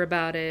quite sure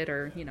about it,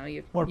 or you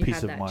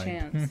have that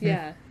chance.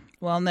 Yeah.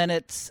 Well, and then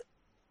it's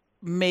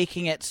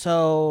making it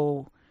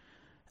so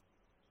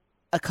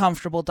a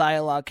comfortable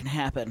dialogue can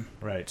happen.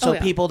 Right. So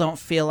people don't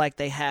feel like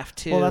they have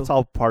to. Well, that's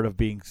all part of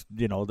being,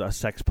 a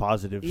sex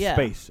positive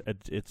space.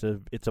 It's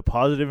a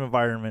positive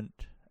environment,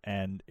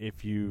 and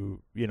if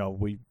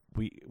we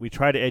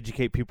try to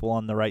educate people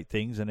on the right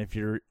things, and if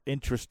you're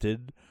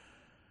interested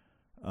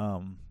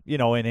in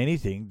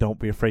anything, don't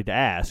be afraid to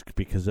ask,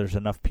 because there's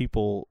enough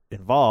people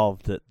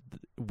involved that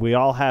we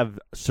all have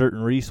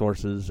certain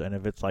resources, and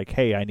if it's like,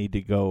 hey, I need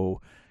to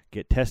go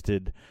get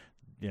tested,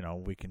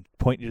 we can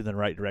point you in the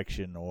right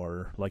direction,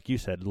 or like you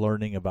said,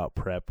 learning about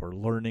PrEP or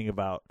learning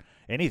about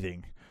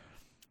anything.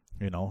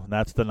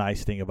 That's the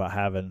nice thing about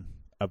having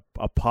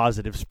a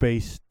positive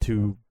space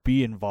to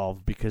be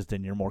involved, because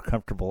then you're more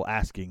comfortable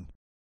asking.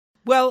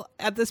 Well,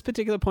 at this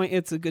particular point,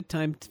 it's a good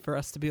time for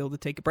us to be able to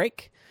take a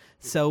break.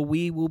 So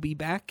we will be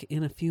back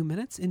in a few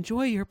minutes.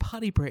 Enjoy your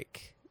potty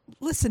break.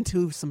 Listen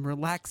to some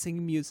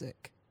relaxing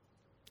music.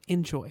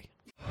 Enjoy.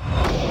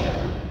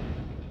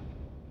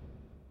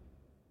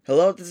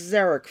 Hello, this is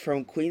Eric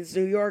from Queens,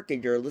 New York,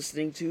 and you're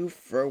listening to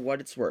For What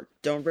It's Worth.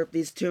 Don't rip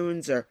these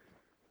tunes, or...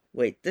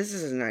 Wait, this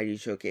is an ID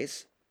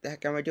showcase. The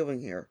heck am I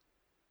doing here?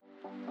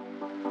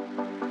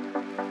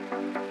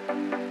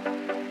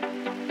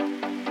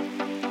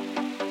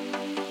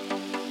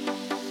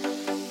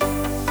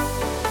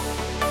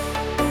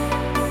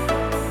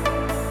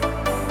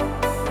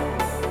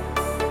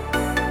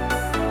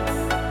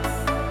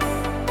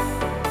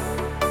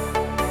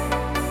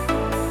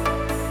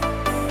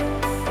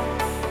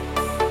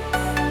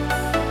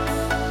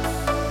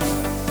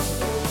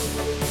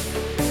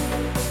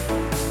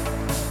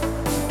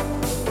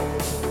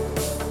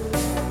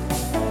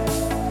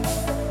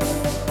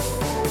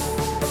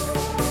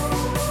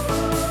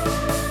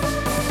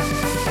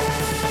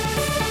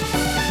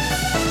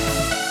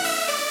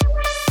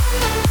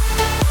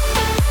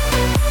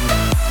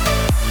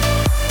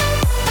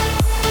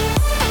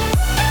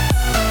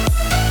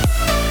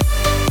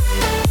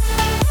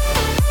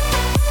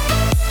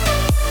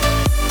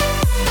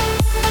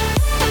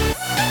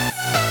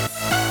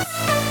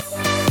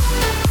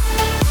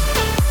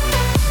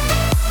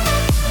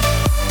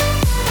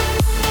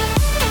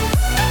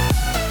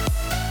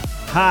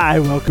 Hi,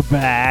 welcome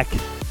back,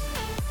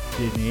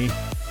 Disney.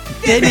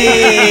 I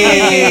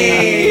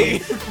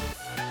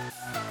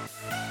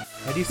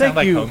do sound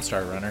like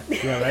Homestar Runner.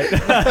 Yeah,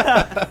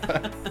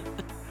 right?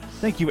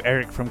 Thank you,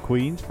 Eric from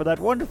Queens, for that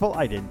wonderful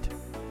ident.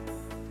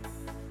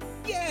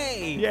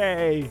 Yay!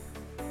 Yay!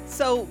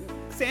 So,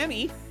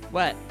 Sammy.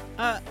 What?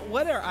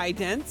 What are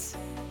idents?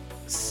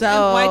 So,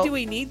 and why do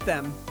we need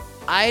them?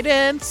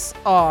 Idents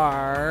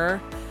are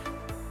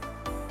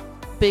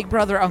Big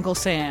Brother Uncle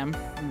Sam.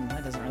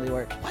 That doesn't really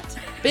work. What?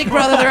 Big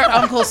Brother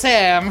Uncle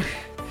Sam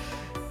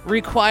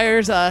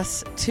requires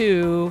us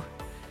to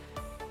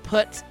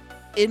put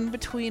in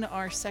between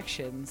our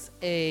sections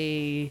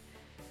a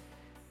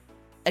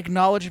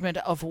acknowledgement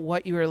of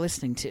what you are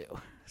listening to.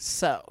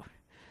 So,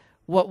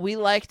 what we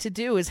like to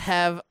do is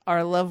have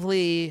our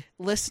lovely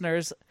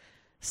listeners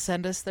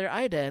send us their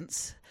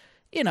idents.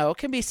 It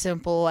can be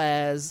simple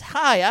as,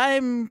 hi,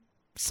 I'm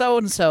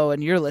so-and-so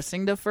and you're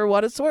listening to For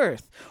What It's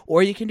Worth.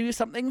 Or you can do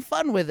something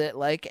fun with it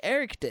like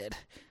Eric did.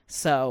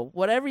 So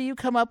whatever you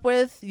come up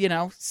with,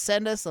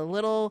 send us a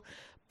little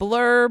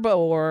blurb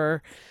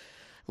or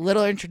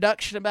little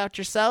introduction about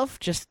yourself.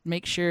 Just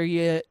make sure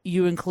you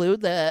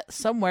include that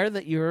somewhere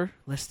that you're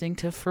listening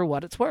to For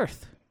What It's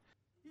Worth.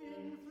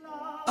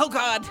 Oh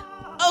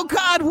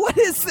God, what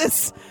is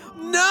this?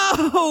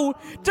 No!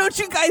 Don't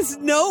you guys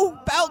know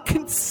about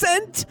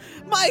consent?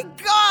 My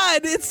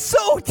God, it's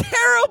so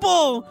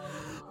terrible!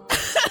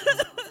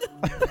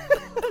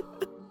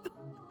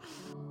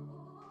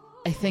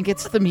 I think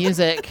it's the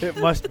music. It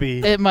must be.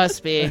 It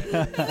must be.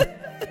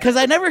 Because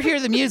I never hear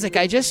the music.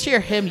 I just hear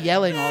him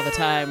yelling all the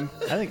time.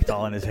 I think it's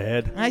all in his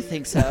head. I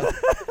think so.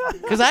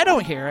 Because I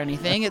don't hear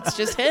anything. It's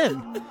just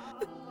him.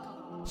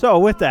 So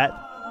with that,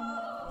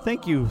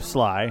 thank you,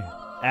 Sly,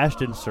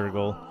 Ashton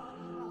Sergel,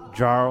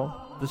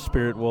 Jarl, the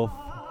Spirit Wolf,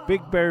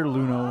 Big Bear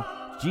Luno,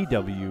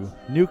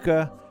 GW,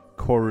 Nuka,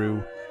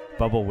 Koru,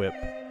 Bubble Whip,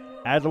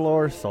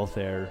 Adalor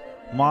Sulthair,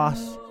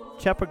 Moss,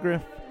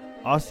 Chepagriff,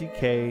 Aussie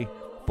K,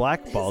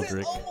 Black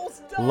Baldric,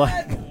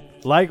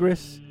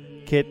 Ligris,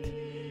 Kit,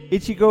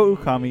 Ichigo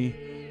Ukami,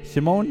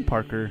 Simone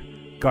Parker,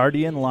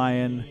 Guardian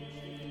Lion,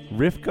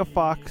 Rivka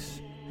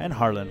Fox, and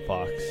Harlan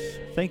Fox.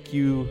 Thank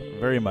you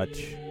very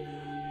much.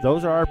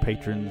 Those are our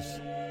patrons.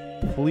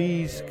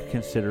 Please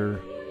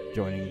consider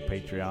joining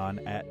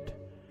Patreon at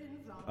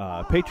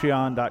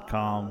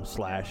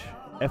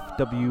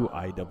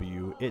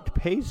patreon.com/FWIW. It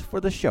pays for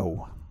the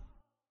show.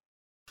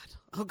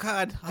 Oh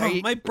God,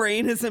 my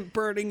brain isn't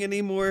burning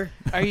anymore.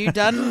 Are you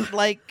done,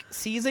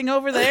 seizing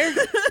over there?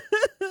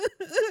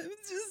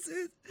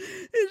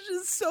 It's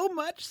just so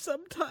much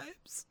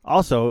sometimes.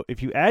 Also,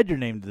 if you add your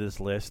name to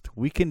this list,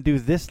 we can do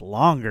this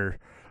longer.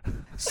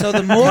 So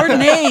the more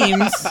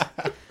names,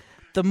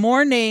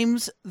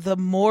 the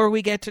more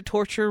we get to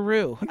torture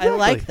Rue. Exactly. I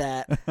like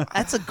that.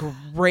 That's a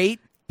great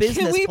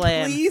business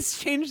plan. Can we please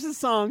change the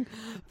song?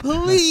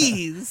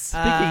 Please.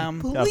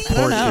 Please.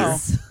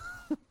 Please.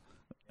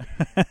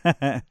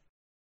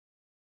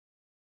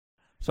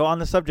 So on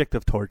the subject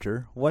of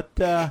torture, what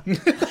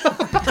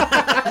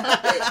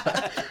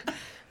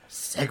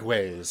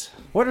Segways.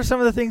 What are some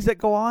of the things that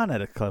go on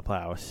at a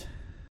clubhouse?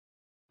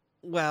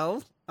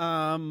 Well,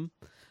 a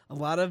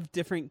lot of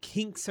different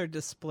kinks are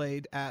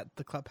displayed at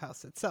the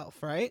clubhouse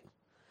itself, right?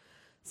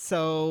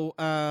 So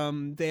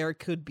there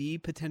could be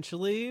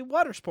potentially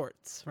water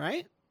sports,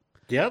 right?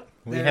 Yep.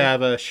 We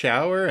have a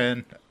shower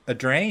and a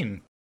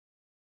drain.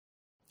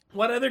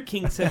 What other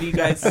kinks have you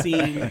guys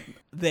seen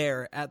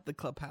there at the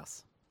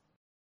clubhouse?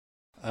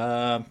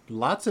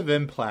 Lots of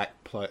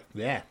impact play.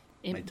 Yeah,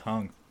 my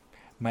tongue.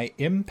 My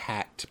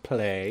impact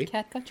play.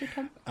 Cat got your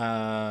tongue?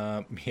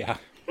 Yeah.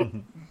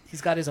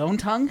 He's got his own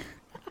tongue?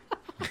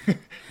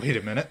 Wait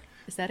a minute.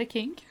 Is that a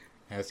kink?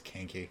 That's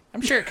kinky.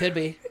 I'm sure it could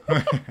be.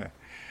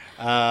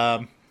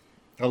 A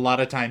lot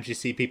of times you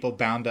see people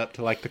bound up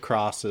to the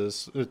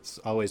crosses. It's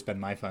always been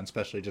my fun,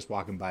 especially just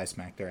walking by,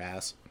 smack their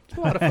ass. It's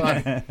a lot of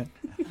fun.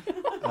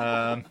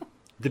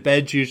 The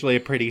bed's usually a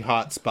pretty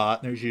hot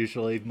spot. There's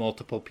usually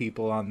multiple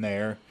people on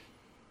there.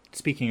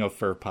 Speaking of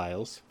fur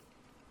piles.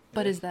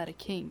 But is that a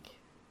kink?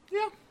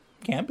 Yeah,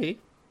 can be.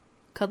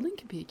 Cuddling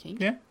can be a kink.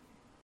 Yeah.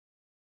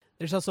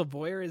 There's also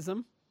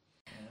voyeurism.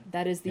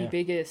 That is the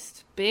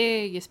biggest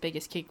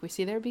kink we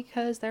see there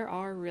because there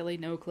are really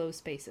no closed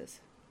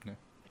spaces. Yeah.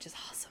 Which is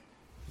awesome.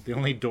 The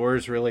only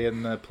doors really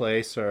in the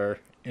place are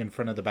in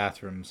front of the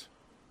bathrooms.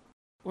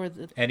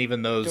 And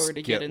even those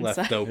get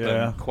left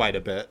open quite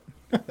a bit.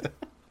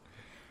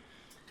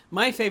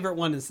 My favorite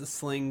one is the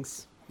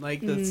slings.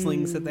 The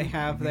slings that they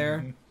have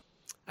there.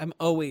 I'm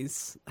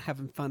always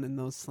having fun in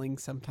those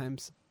slings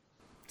sometimes.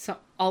 So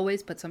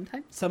always, but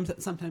sometimes?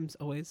 Sometimes,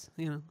 always.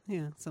 Yeah,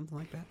 something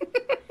like that.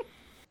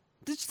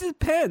 It just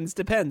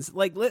depends.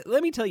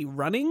 Let me tell you,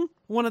 running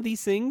one of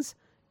these things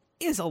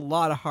is a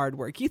lot of hard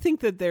work. You think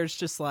that there's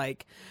just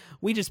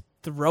we just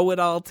throw it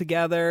all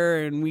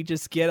together and we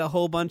just get a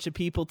whole bunch of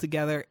people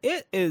together.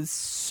 It is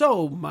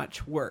so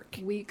much work.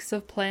 Weeks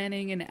of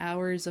planning and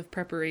hours of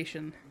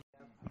preparation.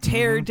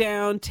 Tear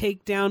down,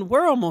 take down.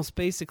 We're almost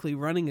basically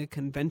running a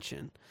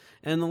convention.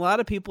 And a lot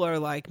of people are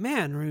like,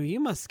 man, Rue, you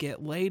must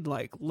get laid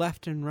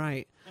left and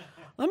right.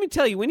 Let me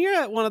tell you, when you're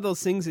at one of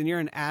those things and you're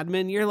an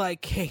admin, you're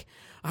like, hey,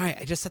 all right,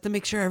 I just have to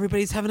make sure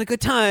everybody's having a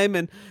good time.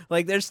 And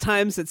there's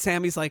times that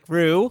Sammy's like,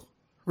 Rue,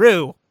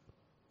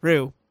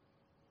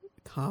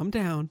 calm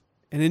down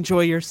and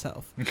enjoy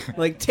yourself.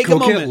 Take a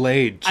moment. Go get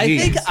laid. Jeez. I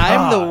think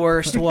I'm the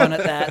worst one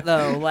at that,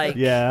 though.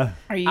 Yeah.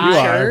 Are you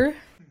sure?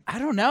 I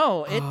don't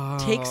know. It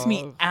takes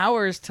me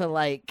hours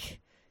to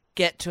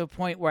get to a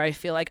point where I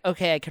feel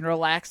okay, I can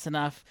relax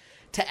enough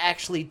to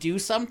actually do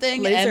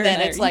something, and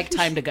then it's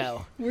time to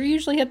go. We're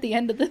usually at the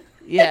end of the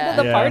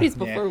parties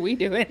before we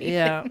do anything.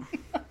 Yeah.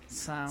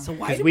 So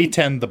why do we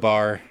tend the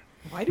bar?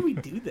 Why do we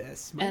do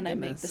this? I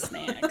make the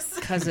snacks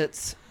because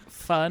it's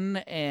fun,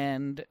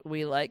 and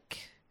we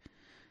like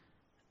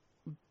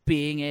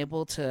being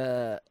able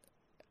to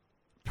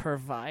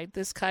provide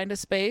this kind of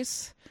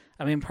space.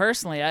 I mean,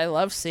 personally, I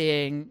love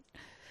seeing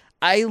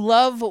I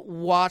love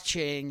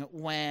watching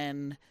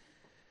when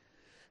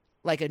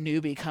like a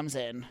newbie comes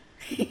in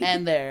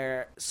and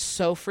they're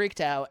so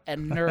freaked out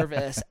and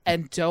nervous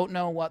and don't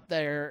know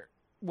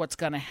what's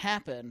going to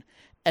happen.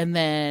 And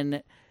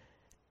then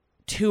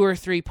 2 or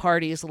 3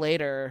 parties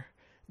later,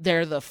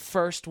 they're the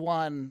first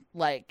one,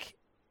 like,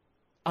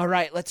 all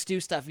right, let's do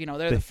stuff. You know,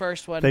 they're the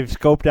first one. They've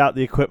scoped out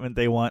the equipment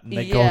they want, and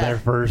they go there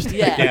first.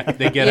 Yeah,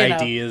 they get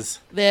ideas.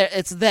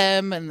 It's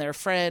them and their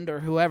friend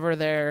or whoever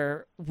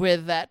they're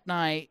with that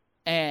night,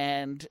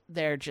 and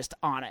they're just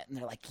on it. And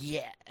they're like,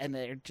 yeah. And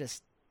they're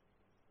just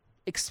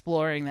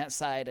exploring that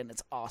side, and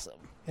it's awesome.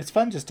 It's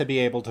fun just to be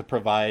able to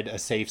provide a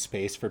safe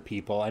space for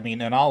people. I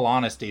mean, in all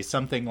honesty,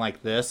 something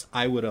like this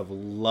I would have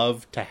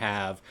loved to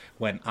have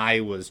when I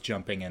was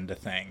jumping into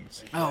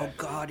things. Oh,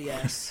 God,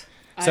 yes.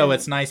 So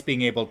it's nice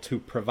being able to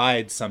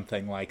provide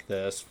something like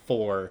this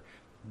for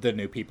the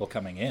new people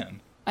coming in.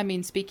 I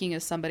mean, speaking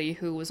as somebody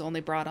who was only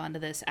brought onto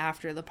this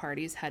after the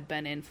parties had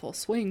been in full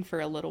swing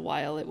for a little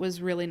while, it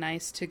was really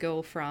nice to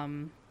go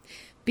from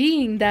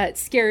being that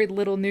scared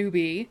little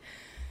newbie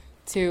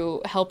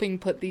to helping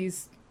put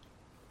these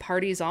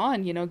parties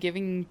on, you know,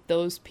 giving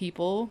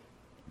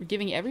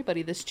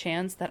everybody this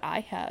chance that I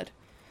had.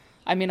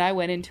 I mean, I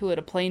went into it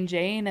a plain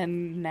Jane,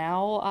 and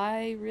now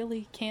I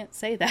really can't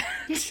say that.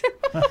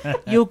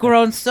 You've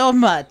grown so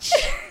much.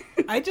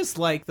 I just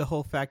like the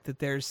whole fact that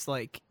there's,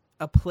 like,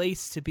 a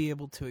place to be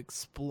able to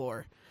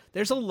explore.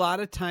 There's a lot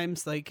of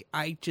times, like,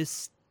 I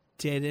just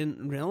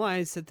didn't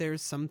realize that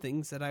there's some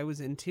things that I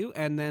was into,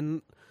 and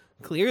then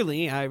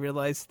clearly I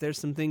realized there's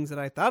some things that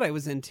I thought I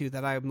was into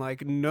that I'm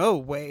like, no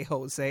way,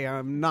 Jose,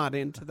 I'm not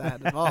into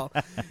that at all.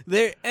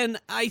 And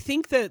I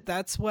think that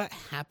that's what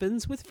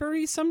happens with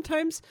furries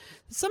sometimes.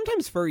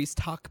 Sometimes furries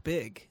talk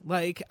big.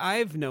 Like,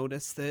 I've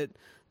noticed that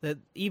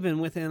even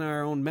within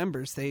our own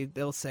members,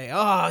 they'll say,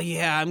 oh,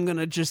 yeah, I'm going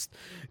to just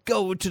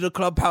go to the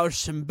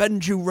clubhouse and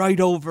bend you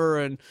right over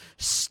and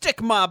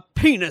stick my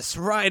penis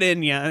right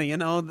in you, you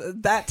know,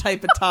 that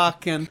type of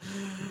talk.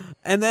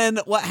 And then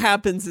what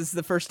happens is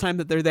the first time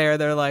that they're there,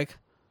 they're like,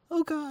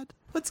 oh, God,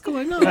 what's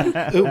going on?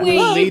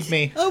 Lead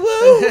me. Oh,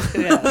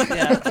 woo.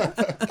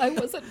 Yeah. I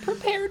wasn't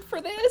prepared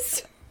for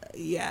this.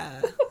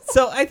 Yeah.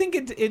 So I think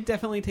it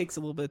definitely takes a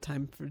little bit of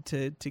time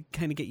to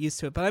kind of get used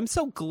to it. But I'm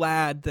so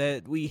glad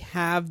that we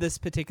have this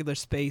particular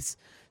space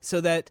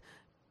so that,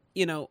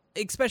 you know,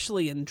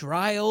 especially in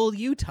dry old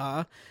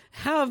Utah,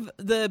 have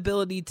the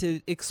ability to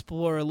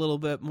explore a little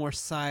bit more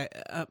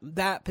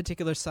that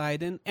particular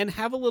side and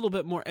have a little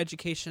bit more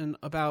education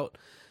about,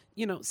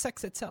 you know,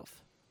 sex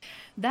itself.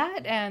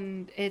 That,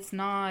 and it's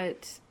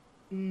not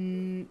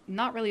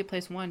really a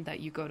place, one, that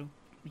you go to,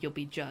 you'll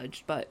be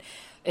judged, but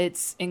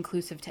it's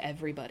inclusive to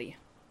everybody.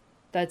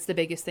 That's the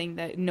biggest thing,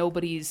 that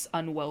nobody's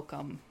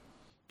unwelcome.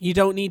 You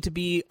don't need to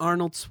be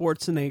Arnold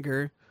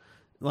Schwarzenegger,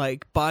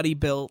 like body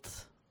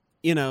built,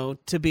 you know,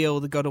 to be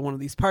able to go to one of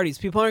these parties.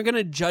 People aren't going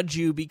to judge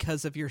you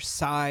because of your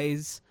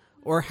size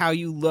or how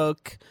you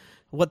look,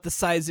 what the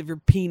size of your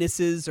penis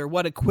is, or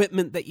what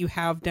equipment that you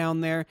have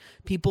down there.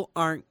 People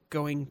aren't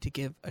going to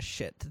give a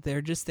shit.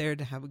 They're just there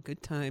to have a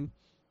good time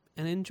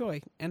and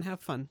enjoy and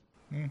have fun.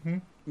 Mm-hmm.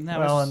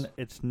 And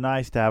it's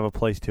nice to have a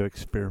place to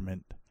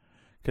experiment.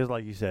 Because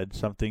like you said,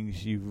 some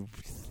things you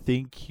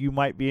think you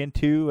might be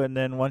into, and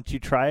then once you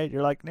try it,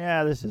 you're like,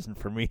 nah, this isn't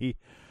for me.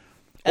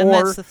 And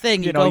that's the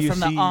thing. You go from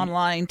the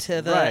online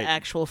to the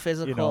actual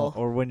physical. You know,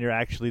 or when you're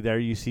actually there,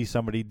 you see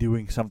somebody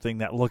doing something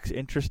that looks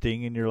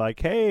interesting, and you're like,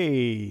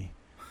 hey,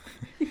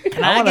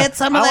 can I get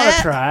some of that? I want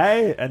to try.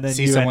 And then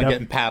see someone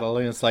getting paddled,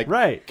 and it's like,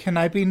 right, can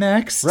I be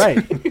next?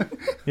 Right.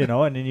 You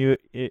know, and then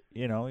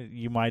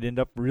you might end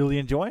up really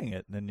enjoying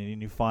it, and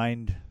then you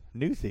find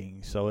new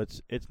things. So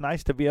it's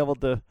nice to be able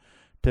to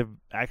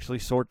actually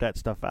sort that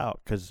stuff out,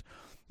 because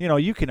you know,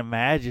 you can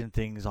imagine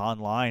things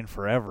online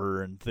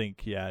forever and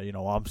think, yeah, you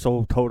know, I'm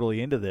so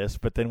totally into this,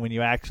 but then when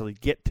you actually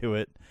get to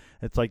it,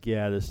 it's like,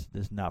 yeah, this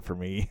is not for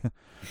me.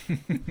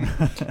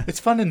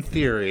 It's fun in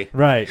theory.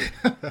 Right.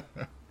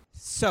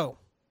 So,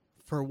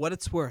 For What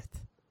It's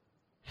Worth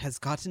has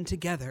gotten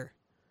together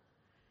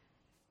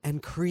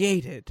and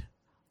created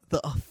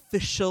the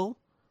official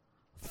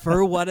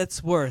For What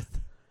It's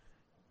Worth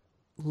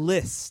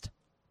list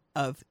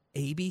of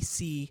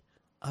ABC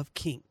of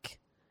kink.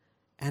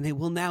 And it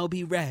will now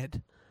be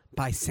read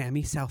by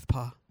Sammy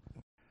Southpaw.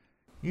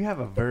 You have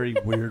a very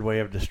weird way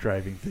of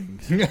describing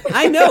things.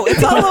 I know,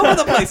 it's all over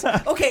the place.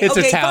 Okay, it's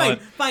a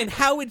fine.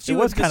 How would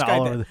you have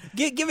described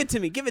it? Give it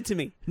to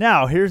me.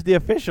 Now, here's the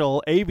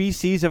official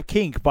ABCs of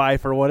Kink by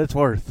For What It's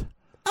Worth.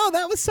 Oh,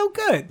 that was so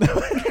good.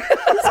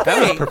 That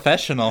was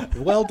professional.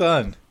 Well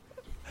done.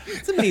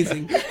 It's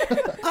amazing.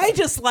 I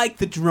just like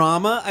the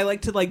drama. I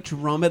like to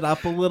drum it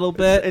up a little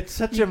bit. It's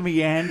such a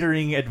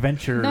meandering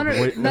adventure.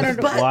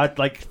 No.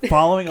 Like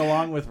following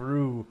along with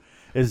Rue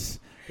is.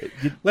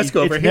 Let's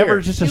go over it's here. It's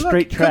never just a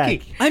straight track.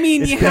 Cookie. I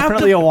mean, it's you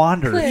definitely have to, a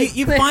wander.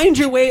 You find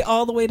your way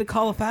all the way to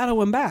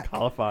Califado and back.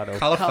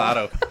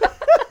 Califado.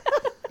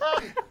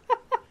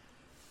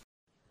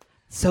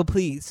 So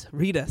please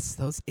read us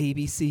those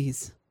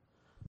ABCs.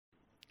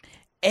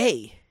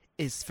 A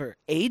is for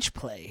age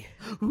play.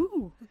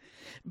 Ooh.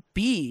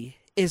 B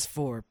is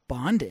for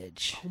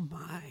bondage. Oh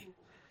my.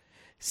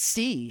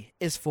 C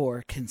is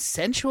for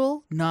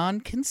consensual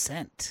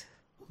non-consent.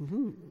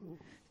 Ooh.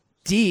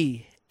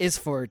 D is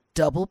for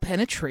double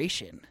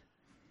penetration.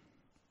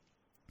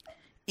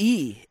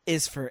 E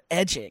is for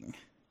edging.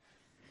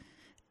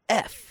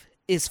 F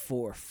is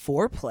for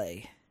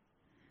foreplay.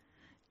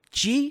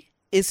 G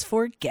is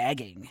for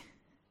gagging.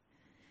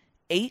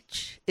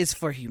 H is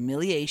for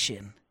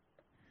humiliation.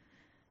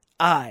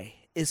 I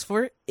is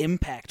for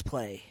impact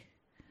play.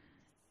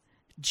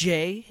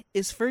 J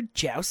is for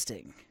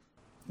jousting.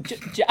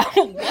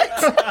 What?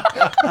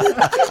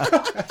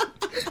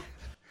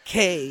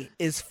 K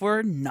is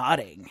for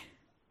nodding.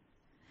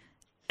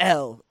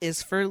 L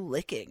is for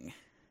licking.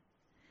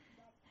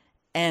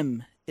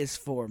 M is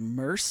for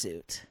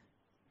mersuit.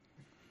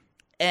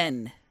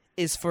 N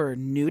is for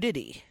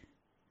nudity.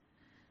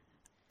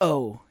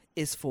 O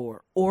is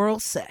for oral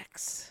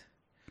sex.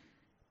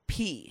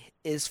 P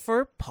is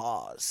for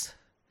pause.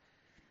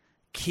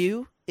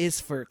 Q is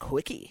for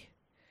quickie.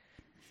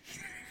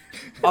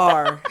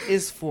 R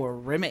is for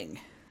rimming.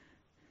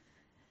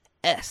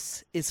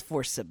 S is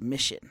for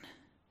submission.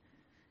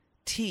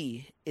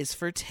 T is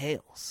for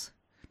tails.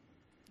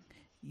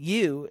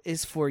 U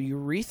is for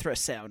urethra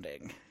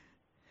sounding.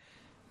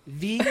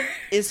 V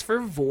is for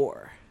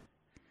vor.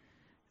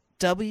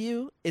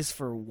 W is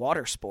for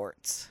water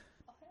sports.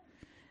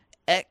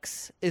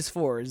 X is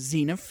for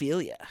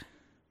xenophilia.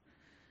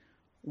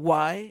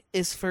 Y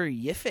is for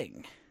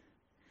yiffing.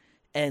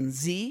 And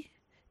Z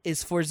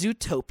is for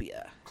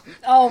Zootopia.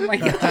 Oh my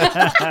god.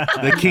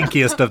 The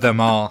kinkiest of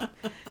them all.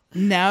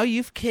 Now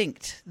you've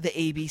kinked the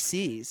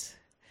ABCs.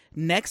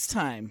 Next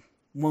time,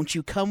 won't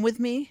you come with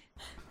me?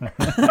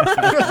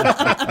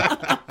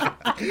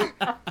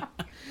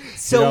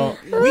 So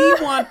we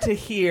want to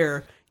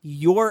hear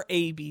your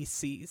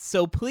ABCs.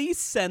 So please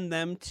send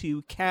them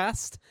to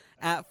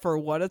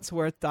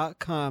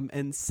cast@forwhatitsworth.com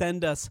and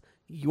send us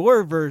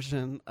your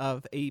version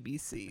of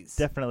ABCs.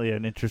 Definitely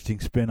an interesting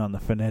spin on the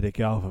phonetic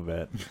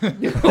alphabet.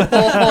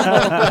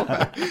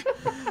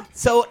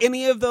 So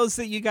any of those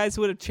that you guys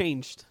would have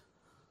changed?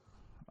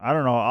 I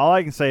don't know. All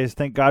I can say is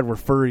thank God we're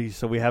furries,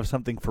 so we have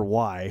something for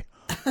Y.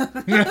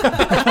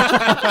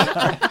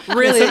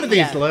 Really? Some of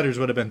these letters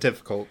would have been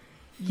difficult.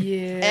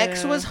 Yeah.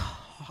 X was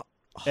hard.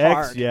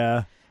 X,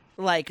 yeah.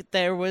 Like,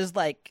 there was,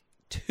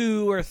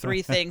 2 or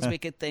 3 things we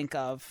could think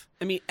of.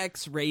 I mean,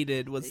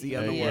 X-rated was the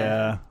other one.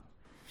 Yeah.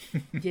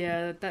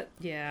 Yeah,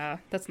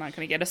 that's not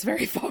going to get us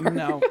very far.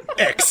 No.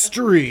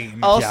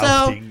 Extreme. Also,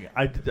 jousting.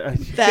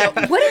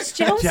 What is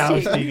jousting?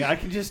 Jousting. I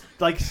can just,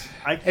 I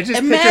just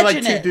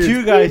imagine picture it.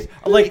 two guys,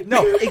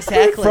 no.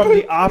 Exactly. From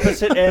the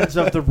opposite ends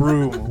of the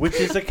room, which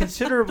is a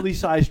considerably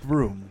sized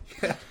room.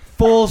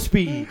 Full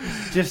speed.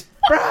 Just,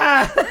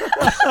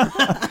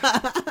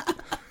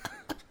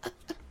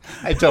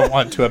 I don't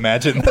want to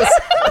imagine this.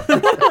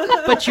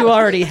 But you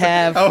already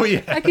have. Oh,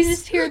 yeah. I can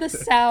just hear the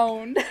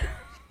sound.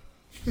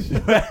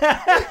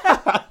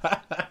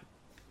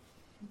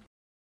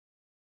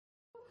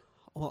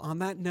 Well, on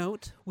that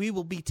note, we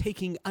will be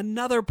taking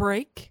another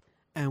break,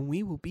 and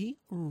we will be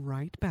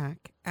right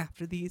back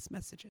after these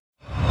messages.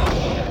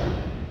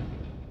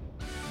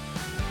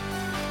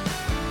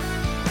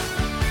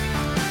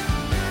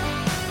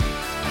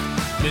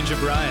 Ninja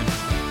Brian.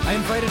 I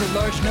invited a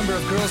large number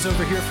of girls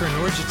over here for an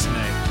orgy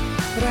tonight,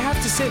 but I have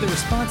to say the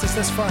responses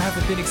thus far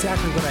haven't been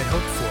exactly what I'd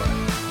hoped for.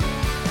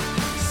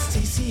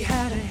 Stacy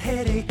had a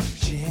headache,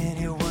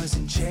 Jenny was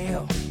in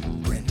jail.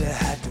 Brenda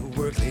had to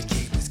work late,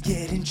 Kate was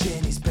getting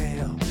Jenny's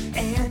bail.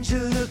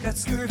 Angela got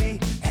scurvy,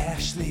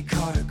 Ashley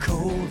caught a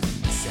cold.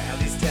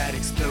 Sally's dad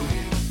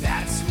exploded,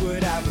 that's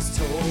what I was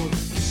told.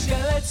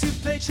 Michelle had to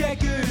play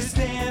checkers,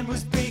 Dan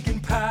was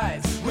baking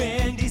pies.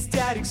 Wendy's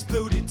dad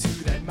exploded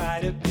too, that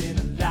might have been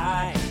a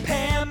lie.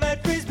 Pam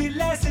had frisbee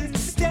lessons,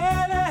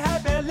 Stella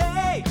had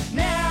ballet.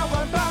 Now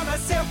I'm by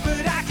myself,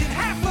 but I can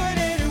have fun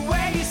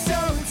anyway. So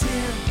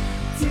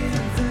dim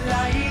the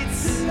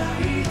lights,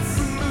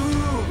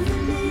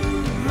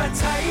 remove my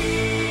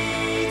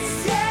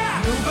tights.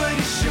 Yeah,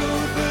 nobody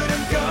showed, but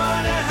I'm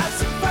gonna have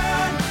some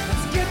fun.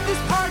 Let's get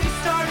this party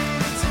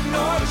started. It's an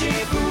orgy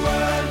for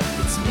one.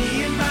 It's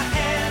me and my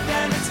hand,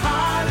 and it's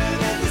hotter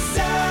than the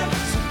sun.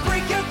 So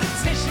break up the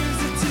tissues.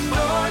 It's an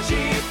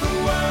orgy for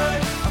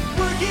one. I'm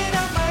working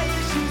out my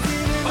issues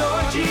in an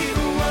orgy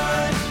for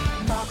one.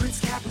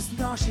 Margaret's cat was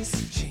nauseous.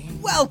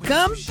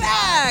 Welcome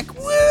back!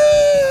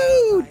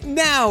 Woo!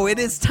 Now it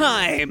is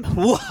time.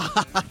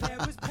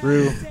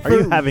 Rue, are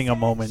you having a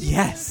moment?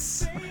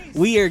 Yes.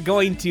 We are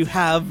going to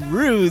have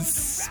Rue's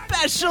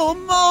special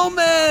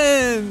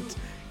moment.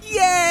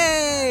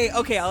 Yay!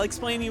 Okay, I'll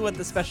explain to you what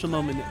the special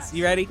moment is.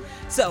 You ready?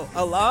 So,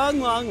 a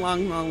long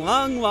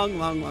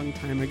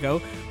time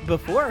ago,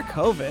 before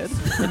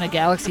COVID, in a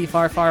galaxy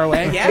far, far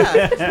away.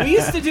 Yeah, we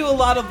used to do a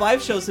lot of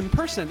live shows in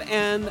person,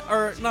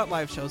 or not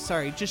live shows,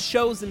 sorry, just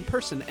shows in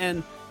person.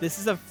 And this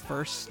is the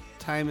first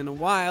time in a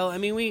while. I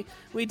mean,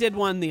 we did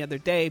one the other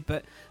day,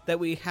 but that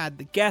we had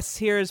the guests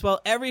here as well.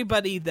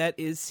 Everybody that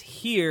is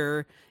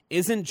here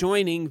isn't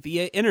joining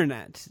via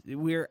internet.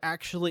 We're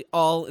actually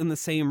all in the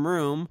same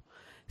room.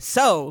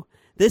 So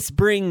this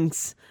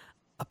brings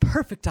a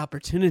perfect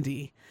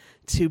opportunity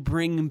to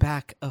bring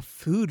back a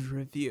food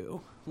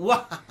review.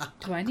 Wow.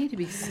 Do I need to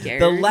be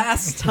scared? The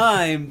last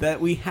time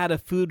that we had a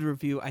food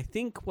review, I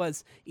think,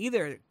 was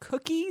either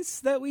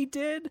cookies that we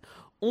did,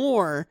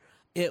 or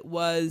it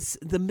was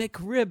the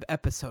McRib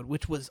episode,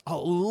 which was a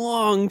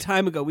long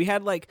time ago. We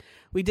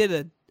did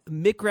a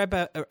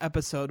McRib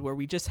episode where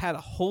we just had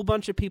a whole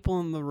bunch of people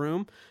in the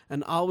room,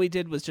 and all we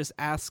did was just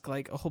ask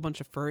like a whole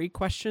bunch of furry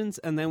questions,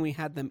 and then we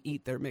had them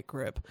eat their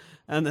McRib,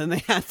 and then they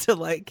had to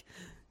like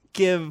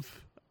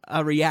give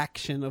a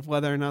reaction of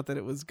whether or not that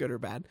it was good or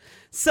bad.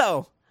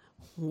 So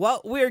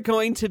what we're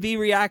going to be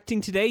reacting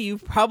today, you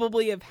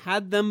probably have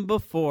had them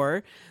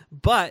before,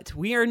 but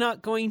we are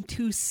not going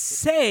to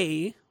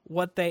say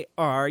what they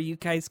are. You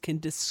guys can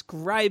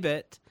describe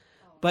it,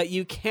 but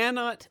you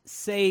cannot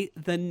say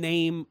the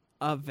name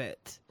of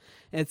it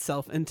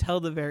itself until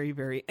the very,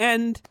 very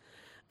end,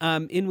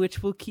 in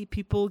which we'll keep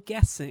people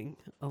guessing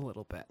a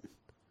little bit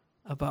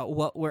about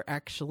what we're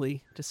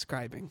actually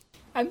describing.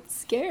 I'm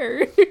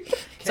scared.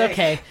 It's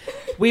okay.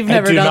 We've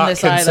never done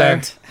this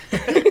consent.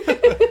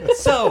 Either.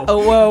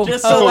 So,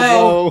 just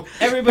so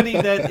everybody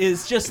that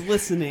is just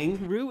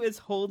listening, Rue is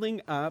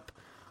holding up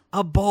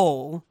a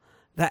bowl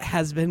that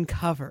has been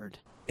covered.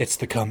 It's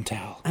the cum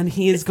towel. And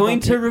he is going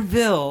to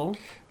reveal...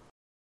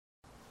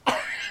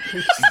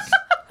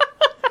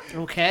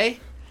 Okay.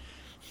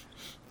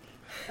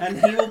 And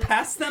he will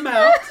pass them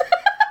out.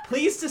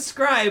 Please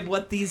describe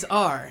what these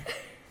are.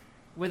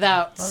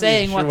 Without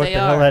saying what they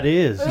hell are. That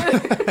is.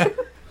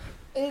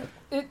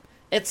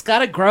 It's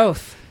got a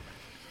growth.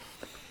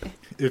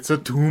 It's a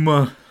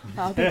tumor.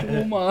 Not a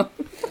tumor.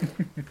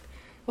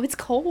 Oh, it's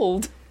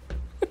cold.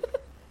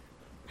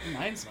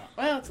 Mine's not.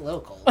 Well, it's a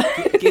little cold.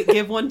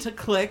 Give one to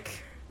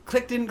Click.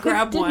 Click didn't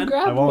grab one.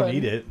 I won't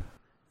eat it.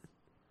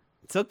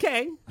 It's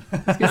okay. I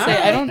was gonna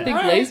say, I don't think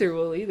Laser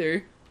will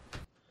either.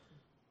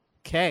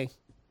 Okay.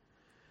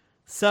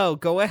 So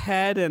go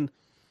ahead and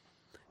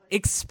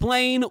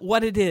explain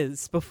what it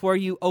is before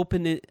you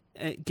open it,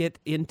 get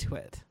into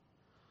it,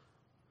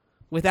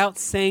 without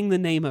saying the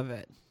name of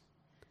it.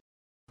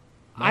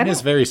 Mine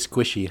is very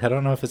squishy. I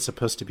don't know if it's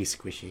supposed to be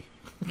squishy.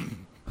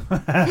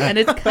 And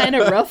it's kind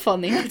of rough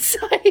on the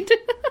outside.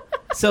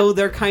 So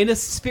they're kind of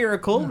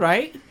spherical,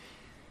 right?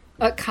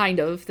 Kind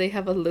of. They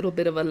have a little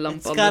bit of a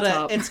lump on the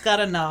top. It's got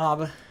a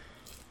knob.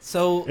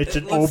 So it's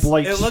an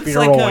oblate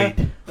spheroid.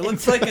 It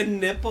looks like a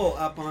nipple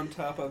up on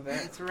top of it.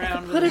 It's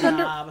round with a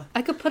knob.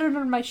 I could put it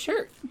under my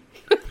shirt.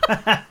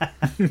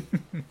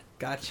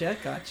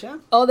 Gotcha.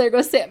 Oh, there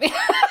goes Sammy.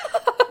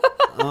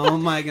 Oh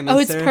my goodness. Oh,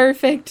 it's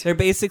perfect. They're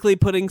basically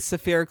putting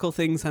spherical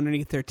things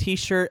underneath their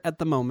t-shirt at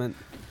the moment.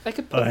 I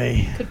could put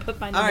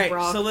mine in All the right,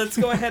 bra. so let's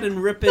go ahead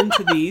and rip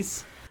into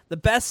these. The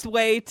best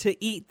way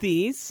to eat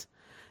these.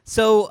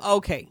 So,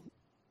 okay.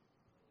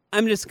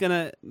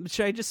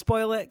 Should I just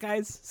spoil it,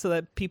 guys, so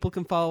that people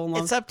can follow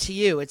along? It's up to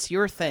you. It's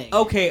your thing.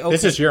 Okay.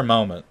 This is your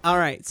moment. All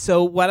right.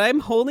 So what I'm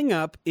holding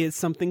up is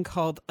something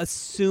called a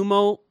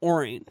sumo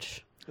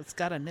orange. It's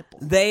got a nipple.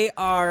 They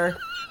are,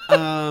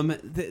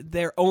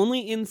 they're only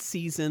in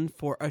season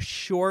for a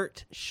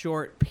short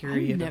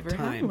period of time. I've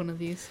never had one of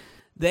these.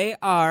 They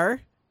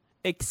are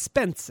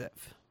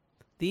expensive.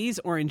 These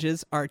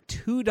oranges are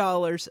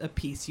 $2 a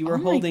piece. You are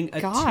holding a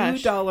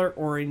 $2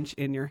 orange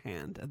in your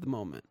hand at the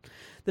moment.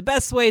 The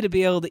best way to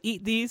be able to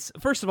eat these,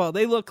 first of all,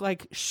 they look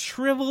like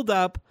shriveled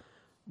up,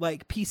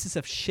 like pieces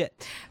of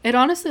shit. It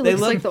honestly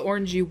looks like the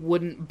orange you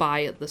wouldn't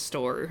buy at the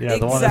store. Yeah,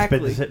 the one that's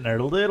been sitting there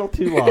a little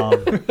too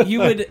long. You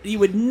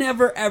would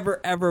never,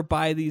 ever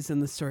buy these in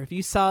the store. If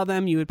you saw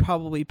them, you would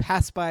probably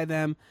pass by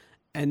them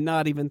and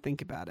not even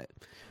think about it.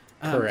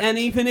 And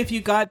even if you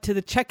got to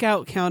the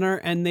checkout counter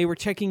and they were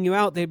checking you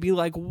out, they'd be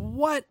like,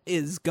 what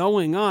is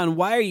going on?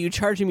 Why are you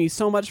charging me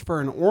so much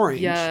for an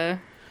orange? Yeah.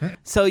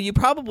 So you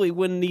probably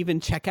wouldn't even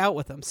check out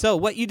with them. So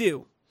what you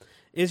do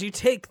is you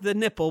take the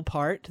nipple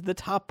part, the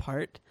top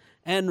part,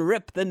 and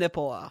rip the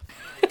nipple off.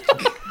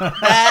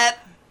 That.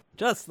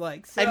 Just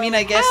like so. I mean,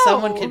 I guess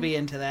someone could be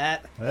into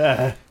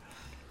that.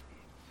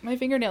 My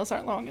fingernails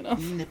aren't long enough.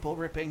 Nipple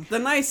ripping. The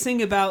nice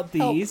thing about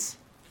these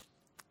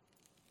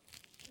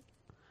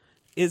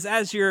is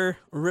as you're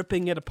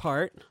ripping it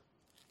apart,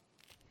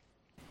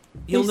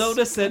 you'll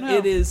notice that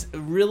it is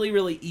really,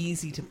 really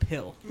easy to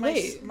peel.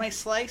 My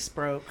slice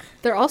broke.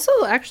 They're also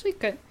actually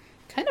kind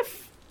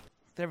of...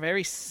 They're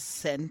very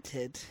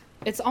scented.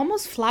 It's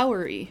almost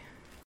flowery.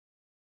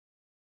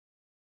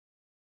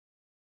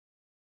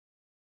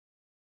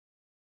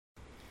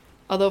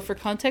 Although, for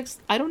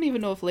context, I don't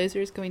even know if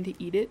Laser is going to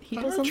eat it. He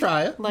doesn't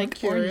try it. like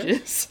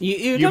oranges.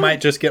 You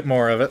might just get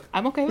more of it.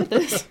 I'm okay with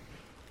this.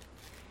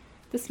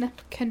 This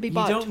nip can be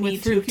bought You don't with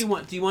need fruit. to if you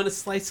want. Do you want a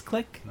slice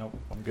Click? Nope,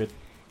 I'm good.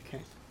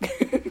 Okay.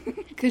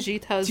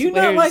 Khajiit has Do you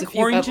not like if you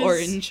oranges? have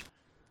orange.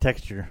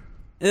 Texture.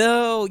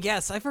 Oh,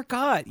 yes, I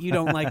forgot. You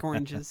don't like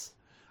oranges.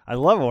 I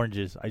love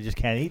oranges. I just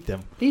can't eat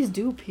them. These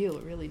do peel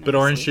really nicely. But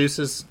orange juice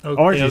is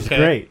okay. Orange is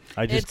great.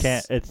 I just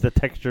can't. It's the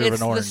texture of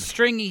an orange. It's the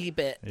stringy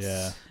bits.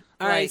 Yeah.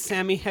 All right,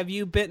 Sammy, have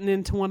you bitten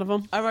into one of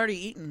them? I've already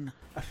eaten.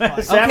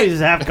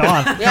 Sammy's half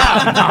gone.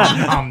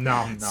 Yeah.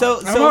 No.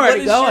 So I'm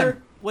already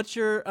going. What's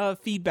your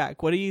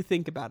feedback? What do you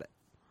think about it?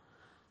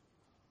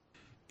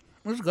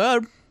 It's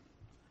good.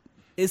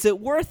 Is it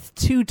worth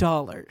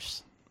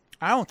 $2?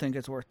 I don't think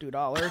it's worth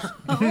 $2.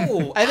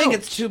 Oh, I think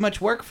it's too much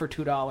work for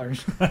 $2.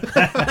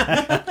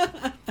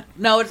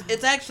 No,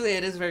 it's actually,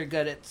 it is very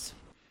good.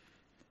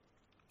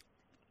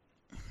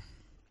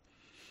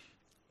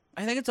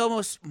 I think it's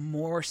almost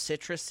more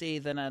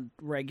citrusy than a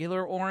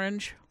regular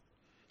orange.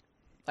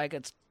 Like,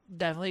 it's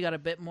definitely got a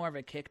bit more of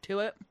a kick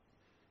to it.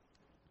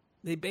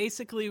 They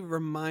basically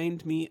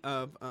remind me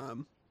of,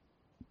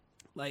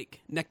 like,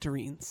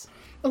 nectarines.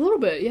 A little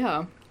bit,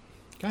 yeah.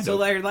 So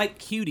they're like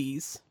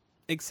cuties,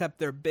 except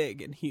they're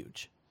big and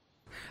huge.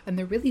 And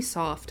they're really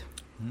soft.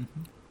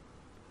 Mm-hmm.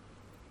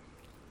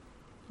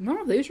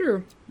 No, these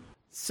are...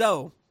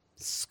 So,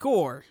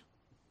 score.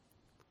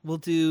 We'll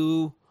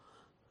do,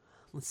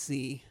 let's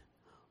see,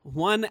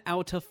 1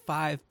 out of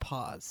 5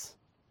 paws.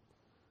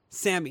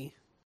 Sammy.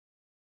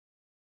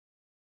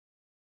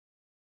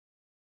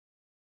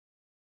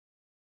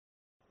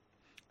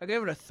 I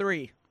gave it a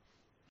 3.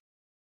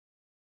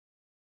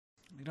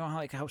 You don't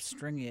like how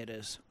stringy it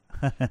is.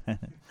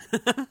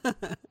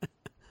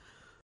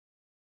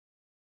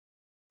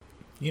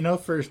 You know,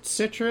 for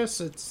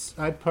citrus,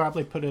 I'd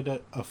probably put it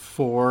at a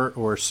 4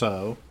 or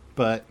so,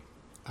 but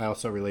I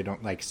also really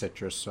don't like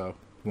citrus, so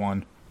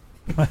 1.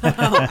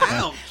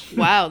 Ouch.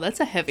 Wow,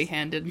 that's a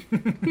heavy-handed.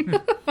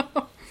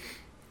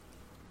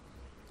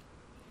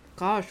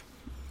 Gosh,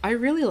 I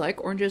really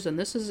like oranges, and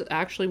this is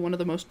actually one of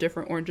the most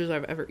different oranges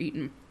I've ever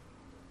eaten.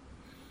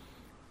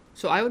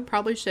 So I would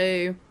probably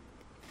say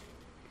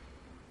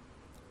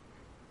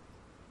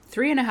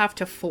 3.5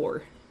 to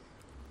 4.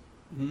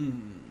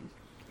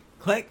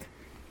 Click.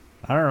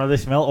 I don't know. They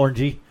smell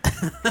orangey.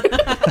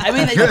 I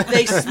mean,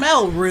 they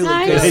smell really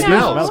good. It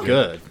smells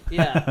good.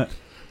 Yeah.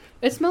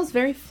 It smells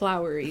very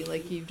flowery,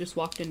 like you just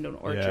walked into an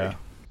orchard. Yeah.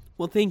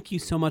 Well, thank you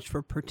so much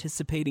for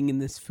participating in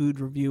this food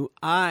review.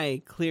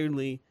 I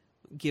clearly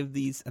give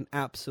these an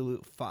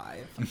absolute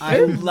 5. I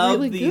love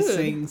really these good.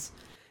 things.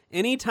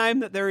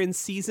 Anytime that they're in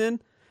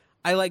season,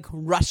 I like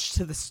rush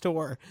to the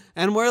store.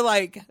 And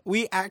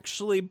we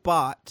actually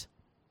bought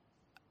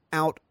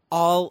out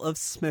all of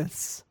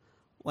Smith's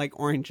like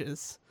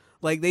oranges.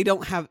 Like, they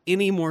don't have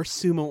any more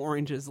Sumo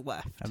oranges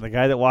left. And the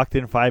guy that walked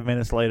in 5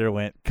 minutes later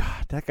went,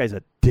 God, that guy's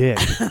a dick.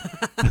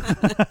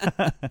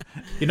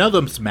 You know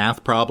those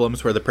math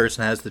problems where the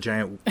person has the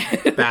giant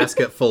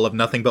basket full of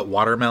nothing but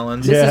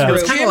watermelons? Yeah. It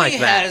was kind Jimmy of like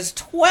that. has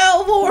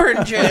 12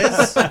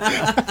 oranges.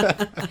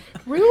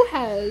 Rue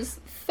has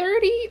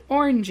 30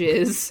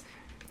 oranges.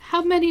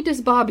 How many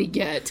does Bobby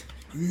get?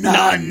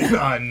 None.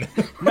 None.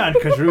 None,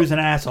 because Rue's an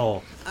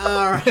asshole.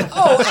 All right.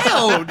 Oh,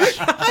 ouch!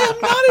 I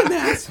am not an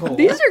asshole.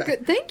 These are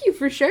good. Thank you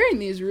for sharing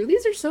these, Rue.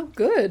 These are so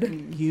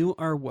good. You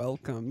are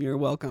welcome. You're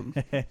welcome.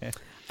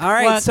 All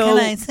right, What so can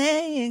I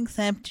say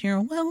except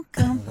you're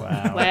welcome?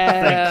 Wow.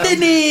 Wow. Thanks for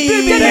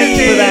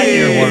that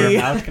earworm.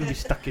 Now it's going to be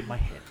stuck in my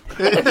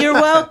head. You're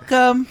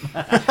welcome.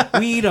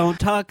 we don't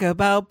talk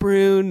about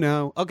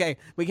Bruno. Okay,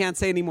 we can't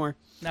say anymore.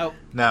 Nope.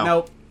 No.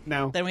 Nope.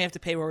 No. Then we have to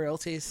pay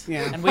royalties.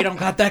 Yeah. And we don't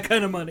got that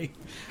kind of money.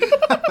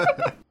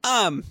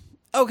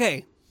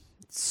 Okay.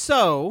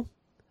 So,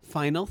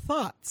 final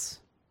thoughts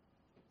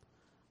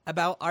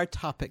about our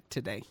topic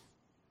today.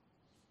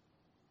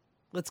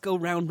 Let's go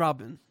round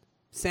robin.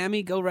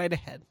 Sammy, go right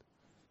ahead.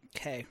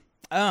 Okay.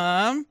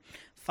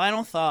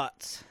 Final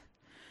thoughts.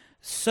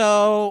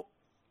 So,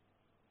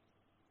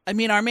 I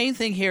mean, our main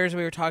thing here is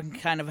we were talking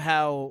kind of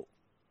how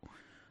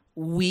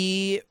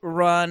we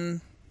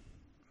run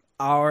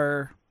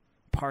our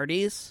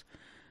parties.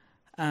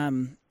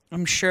 I'm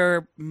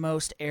sure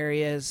most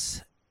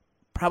areas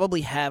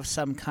probably have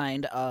some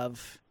kind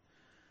of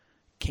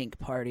kink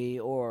party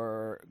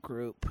or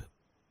group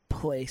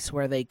place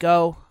where they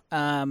go.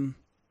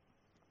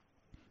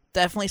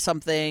 Definitely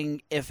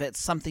something, if it's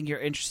something you're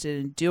interested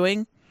in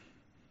doing,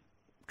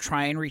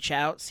 try and reach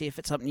out, see if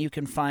it's something you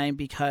can find,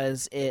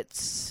 because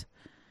it's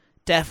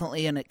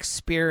definitely an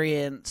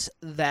experience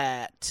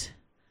that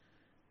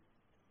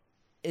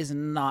is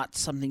not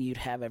something you'd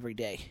have every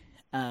day.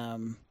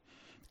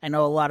 I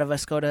know a lot of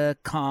us go to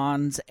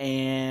cons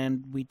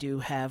and we do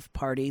have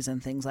parties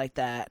and things like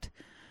that.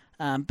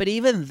 But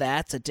even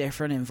that's a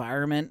different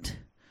environment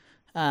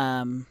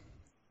than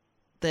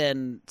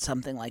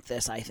something like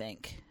this, I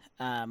think.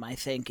 I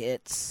think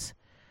it's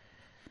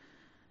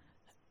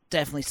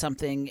definitely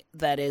something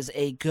that is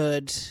a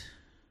good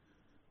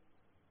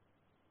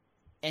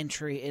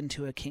entry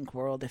into a kink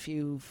world if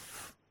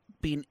you've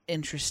been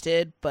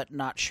interested but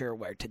not sure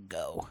where to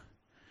go.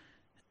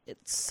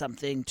 It's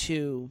something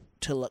to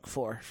look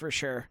for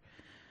sure.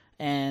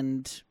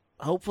 And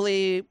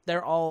hopefully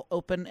they're all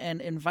open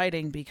and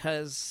inviting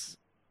because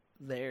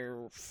they're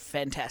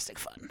fantastic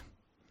fun.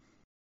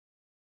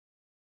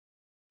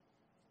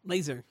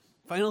 Laser,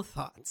 final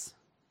thoughts.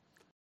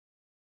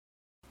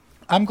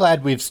 I'm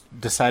glad we've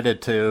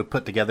decided to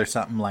put together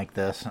something like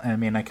this. I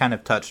mean, I kind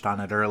of touched on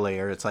it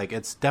earlier. It's like,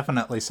 it's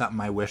definitely something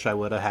I wish I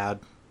would have had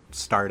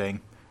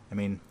starting. I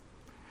mean,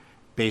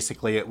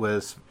 basically it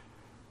was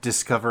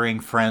discovering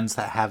friends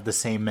that have the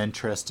same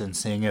interest and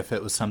seeing if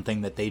it was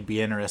something that they'd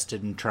be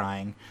interested in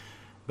trying.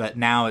 But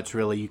now it's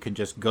really, you can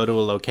just go to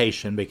a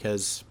location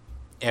because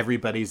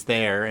everybody's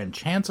there, and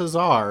chances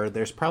are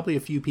there's probably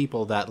a few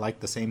people that like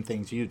the same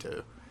things you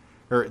do.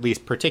 Or at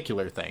least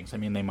particular things. I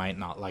mean, they might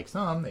not like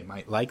some, they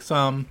might like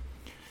some.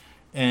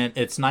 And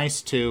it's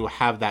nice to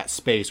have that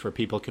space where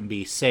people can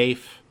be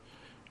safe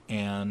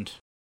and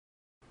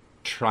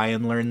try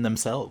and learn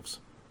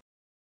themselves.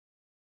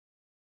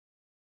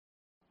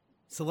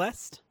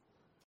 Celeste?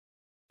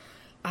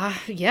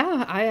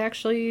 Yeah, I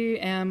actually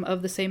am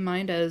of the same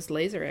mind as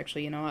Laser,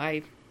 actually.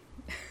 I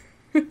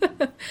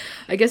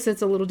guess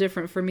it's a little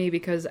different for me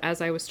because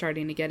as I was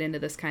starting to get into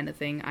this kind of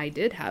thing, I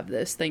did have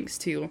this thanks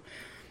to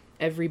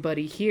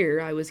everybody here.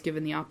 I was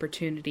given the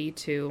opportunity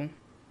to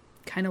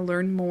kind of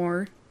learn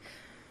more,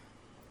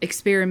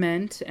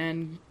 experiment,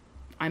 and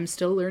I'm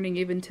still learning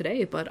even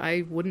today, but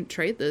I wouldn't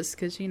trade this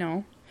because,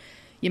 you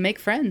make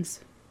friends.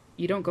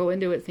 You don't go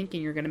into it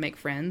thinking you're going to make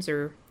friends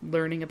or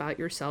learning about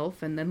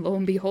yourself, and then lo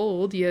and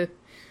behold, you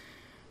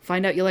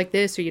find out you like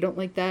this or you don't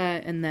like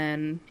that, and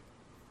then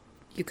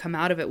you come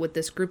out of it with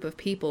this group of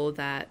people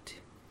that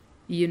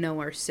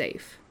are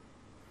safe.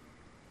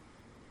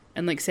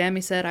 And like Sammy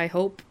said, I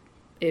hope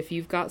if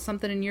you've got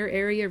something in your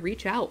area,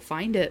 reach out,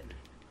 find it.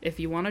 If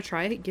you want to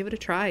try it, give it a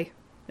try.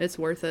 It's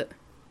worth it.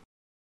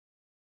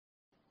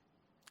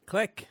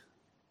 Click.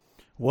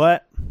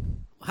 What?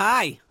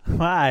 Hi.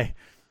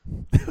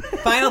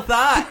 Final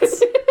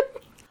thoughts.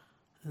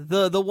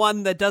 The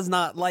one that does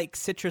not like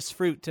citrus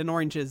fruit and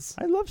oranges.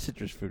 I love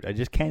citrus fruit. I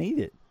just can't eat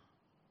it.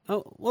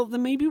 Oh, well,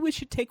 then maybe we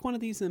should take one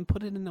of these and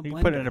put it in a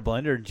blender. Put it in a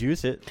blender and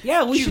juice it.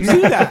 Yeah, we should do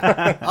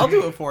that. I'll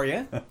do it for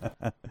you.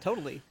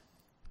 Totally.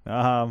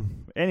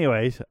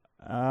 Anyways,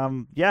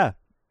 yeah,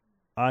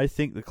 I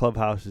think the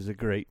clubhouse is a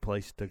great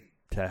place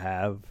to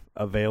have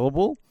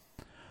available.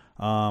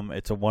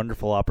 It's a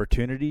wonderful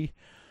opportunity.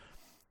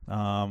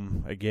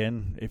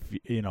 Again,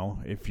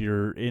 if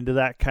you're into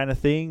that kind of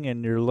thing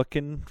and you're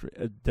looking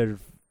there,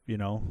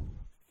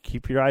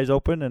 keep your eyes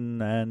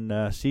open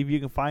and see if you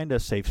can find a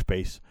safe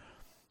space,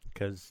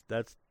 because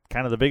that's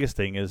kind of the biggest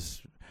thing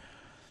is,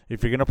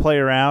 if you're going to play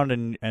around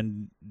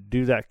and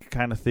do that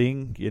kind of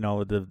thing,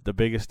 the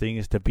biggest thing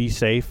is to be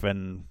safe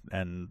and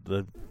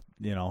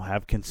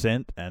have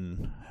consent,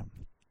 and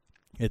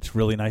it's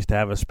really nice to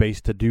have a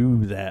space to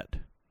do that.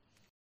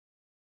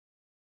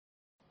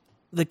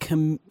 The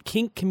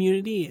kink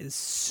community is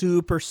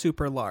super,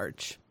 super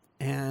large,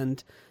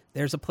 and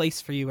there's a place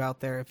for you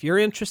out there. If you're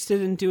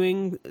interested in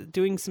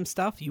doing some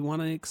stuff, you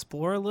want to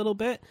explore a little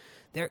bit,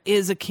 there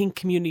is a kink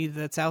community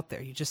that's out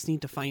there. You just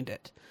need to find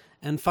it.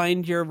 And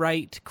find your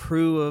right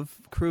crew of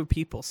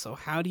people. So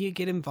how do you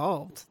get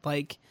involved?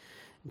 I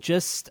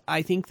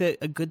think that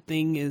a good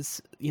thing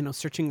is,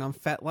 searching on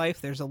FetLife.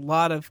 There's a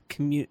lot of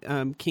kink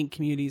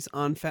communities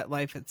on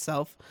FetLife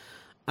itself.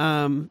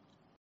 And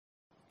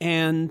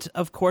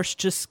of course,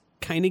 just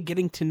kind of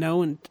getting to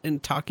know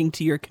and talking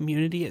to your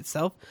community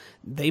itself.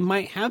 They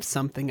might have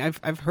something.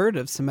 I've heard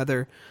of some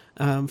other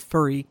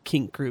furry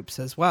kink groups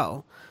as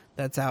well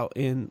that's out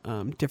in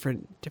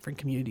different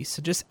communities.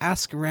 So just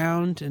ask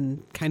around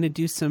and kind of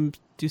do some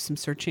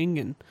searching,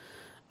 and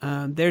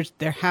there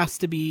has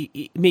to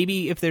be,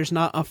 maybe if there's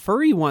not a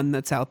furry one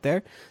that's out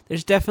there,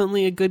 there's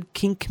definitely a good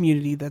kink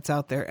community that's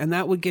out there, and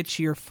that would get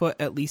you your foot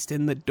at least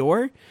in the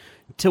door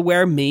to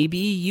where maybe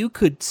you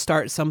could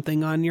start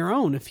something on your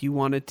own if you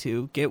wanted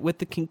to. Get with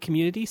the kink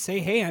community, say,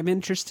 hey, I'm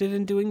interested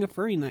in doing a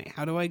furry night.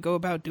 How do I go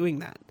about doing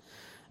that?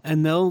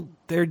 And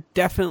they're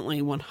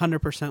definitely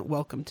 100%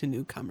 welcome to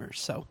newcomers.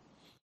 So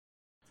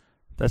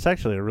that's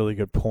actually a really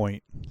good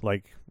point.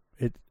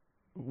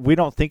 We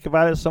don't think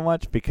about it so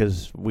much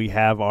because we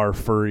have our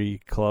furry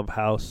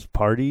clubhouse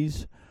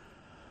parties,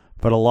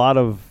 but a lot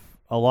of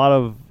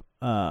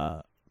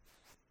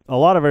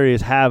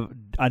areas have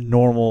a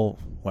normal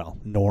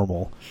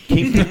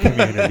kink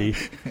community.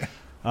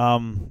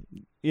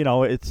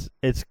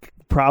 It's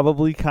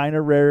probably kind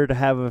of rare to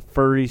have a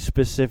furry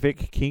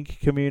specific kink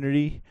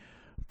community,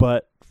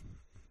 but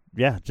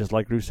yeah, just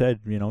like Ru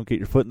said, get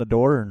your foot in the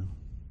door and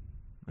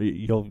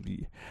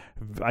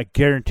I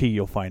guarantee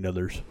you'll find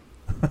others.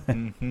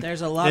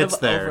 There's a lot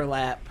of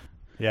overlap.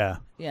 Yeah.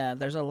 Yeah,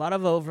 there's a lot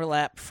of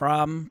overlap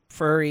from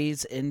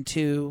furries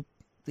into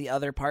the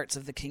other parts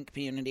of the kink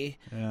community.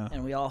 Yeah.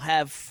 And we all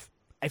have,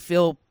 I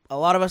feel a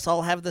lot of us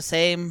all have the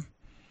same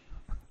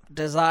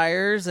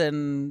desires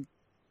and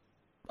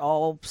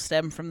all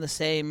stem from the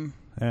same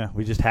Yeah,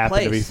 we just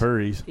happen to be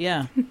furries.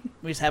 Yeah,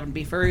 we just happen to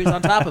be furries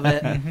on top of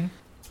it. Mm-hmm.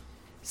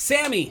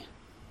 Sammy,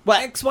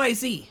 what?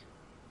 XYZ.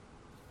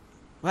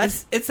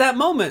 What? It's that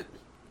moment.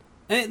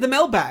 The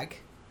mailbag.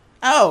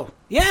 Oh.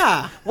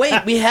 Yeah.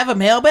 Wait, we have a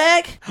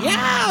mailbag?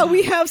 Yeah,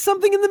 we have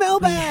something in the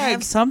mailbag. We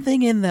have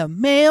something in the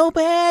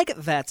mailbag?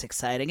 That's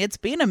exciting. It's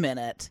been a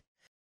minute.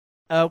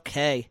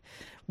 Okay.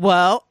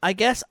 Well, I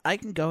guess I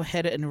can go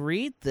ahead and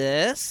read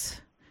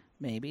this.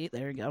 Maybe.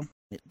 There we go.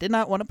 It did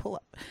not want to pull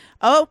up.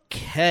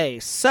 Okay,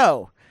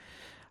 so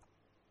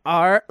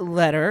our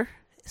letter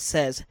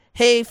says,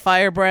 "Hey,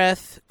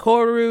 Firebreath,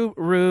 Koru,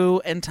 Rue,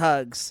 and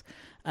Tugs.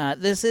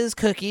 This is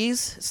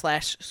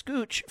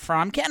Cookies/Scooch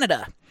from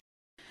Canada.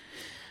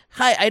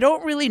 Hi, I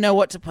don't really know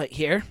what to put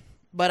here,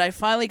 but I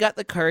finally got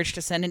the courage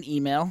to send an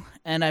email,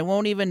 and I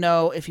won't even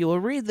know if you will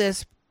read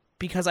this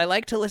because I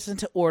like to listen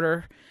to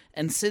order,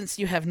 and since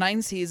you have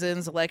 9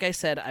 seasons, like I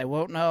said, I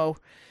won't know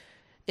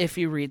if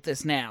you read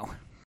this now.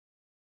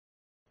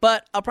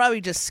 But I'll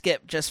probably just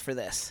skip just for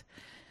this.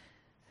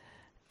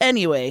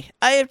 Anyway,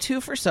 I have 2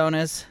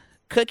 personas,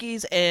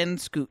 Cookies and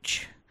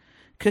Scooch.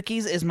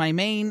 Cookies is my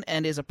main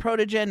and is a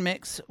protogen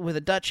mixed with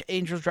a Dutch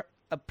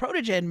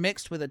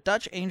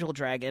angel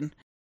dragon.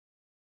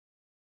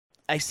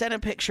 I sent a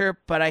picture,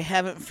 but I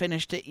haven't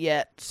finished it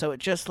yet, so it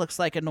just looks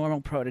like a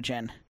normal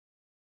protogen.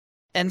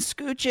 And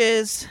Scooch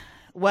is,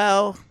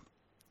 well,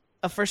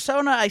 a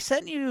fursona. I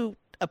sent you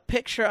a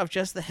picture of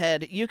just the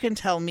head. You can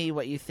tell me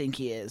what you think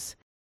he is.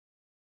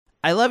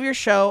 I love your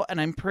show, and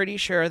I'm pretty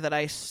sure that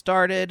I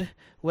started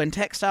when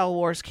Textile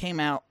Wars came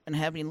out and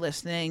have been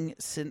listening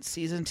since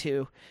Season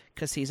 2,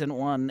 because Season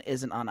 1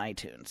 isn't on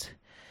iTunes.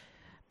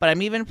 But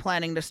I'm even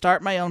planning to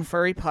start my own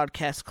furry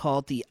podcast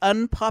called The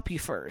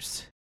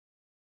Unpopufurs.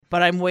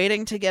 But I'm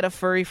waiting to get a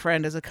furry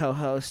friend as a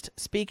co-host.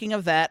 Speaking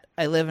of that,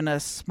 I live in a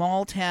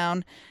small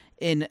town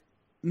in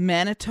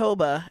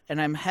Manitoba,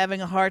 and I'm having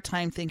a hard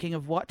time thinking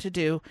of what to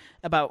do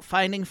about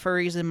finding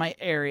furries in my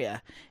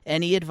area.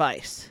 Any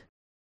advice?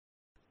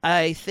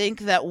 I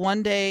think that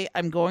one day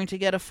I'm going to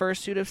get a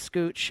fursuit of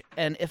Scooch,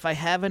 and if I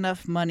have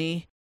enough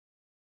money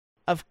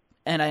of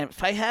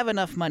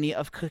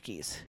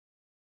Cookies.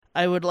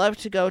 I would love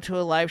to go to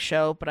a live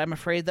show, but I'm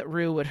afraid that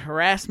Rue would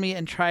harass me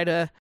and try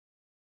to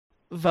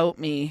vote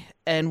me.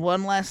 And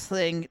one last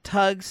thing,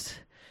 Tugs,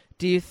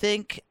 do you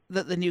think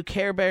that the new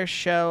Care Bears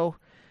show,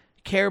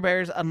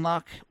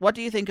 what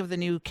do you think of the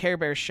new Care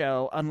Bears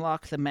show,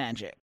 Unlock the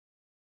Magic?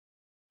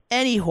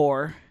 Any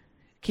whore,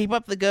 keep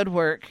up the good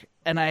work,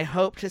 and I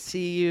hope to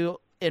see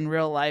you in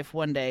real life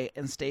one day,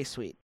 and stay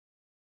sweet.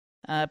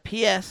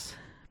 P.S.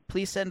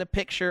 Please send a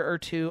picture or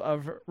 2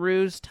 of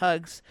Rue's,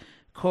 Tugs,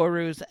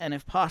 Koru's, and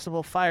if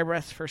possible,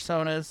 Firebreath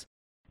personas.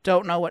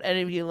 Don't know what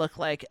any of you look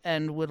like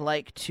and would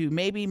like to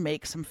maybe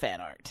make some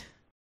fan art.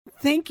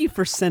 Thank you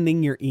for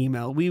sending your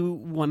email. We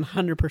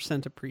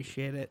 100%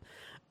 appreciate it.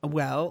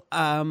 Well,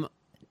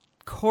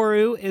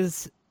 Koru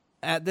is,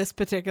 at this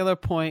particular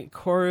point,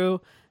 Koru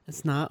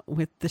is not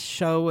with the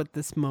show at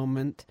this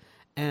moment.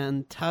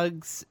 And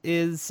Tugs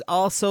is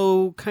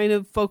also kind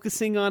of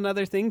focusing on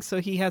other things,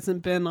 so he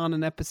hasn't been on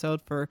an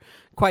episode for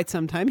quite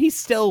some time. He's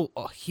still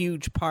a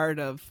huge part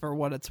of For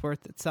What It's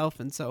Worth itself,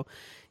 and so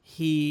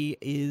he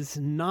is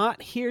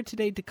not here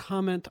today to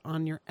comment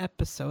on your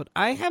episode.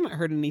 I haven't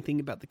heard anything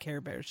about the Care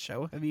Bears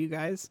show. Have you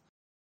guys?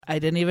 I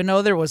didn't even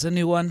know there was a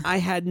new one. I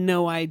had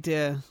no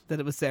idea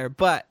that it was there,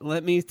 but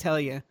let me tell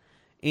you,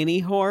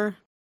 any whore,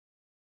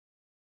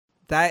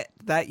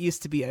 that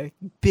used to be a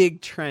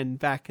big trend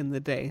back in the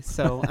day.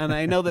 So, and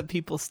I know that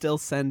people still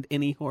send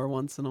any whore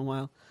once in a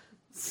while.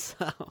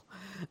 So,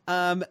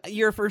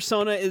 your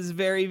persona is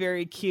very,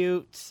 very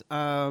cute.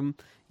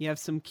 You have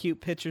some cute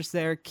pictures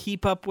there.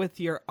 Keep up with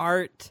your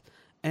art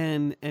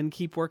and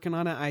keep working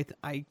on it.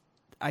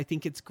 I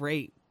think it's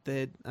great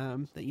that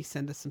you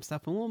send us some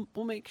stuff, and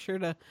we'll make sure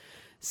to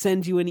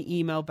send you an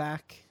email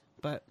back.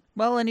 But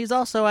well, and he's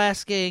also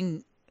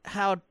asking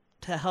how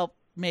to help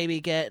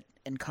maybe get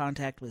in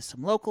contact with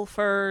some local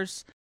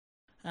furs.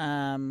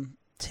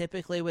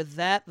 Typically with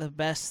that, the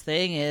best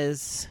thing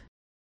is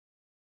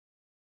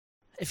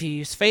if you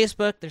use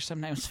Facebook, there's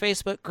sometimes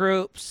Facebook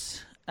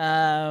groups.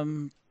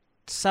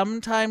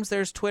 Sometimes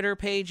there's Twitter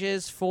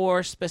pages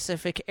for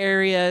specific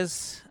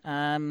areas.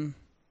 Kind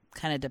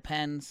of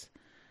depends.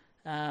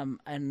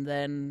 And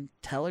then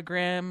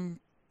Telegram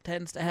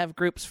tends to have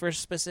groups for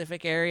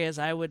specific areas.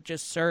 I would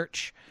just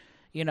search,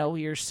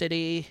 your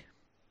city,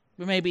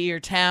 maybe your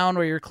town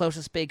or your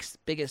closest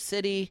biggest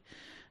city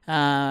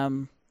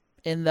in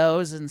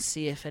those and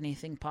see if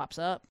anything pops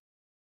up.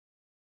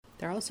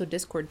 There are also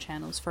Discord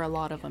channels for a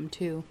lot of them,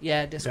 too.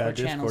 Yeah, Discord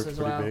channels as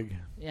well. Big.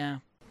 Yeah.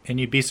 And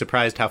you'd be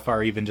surprised how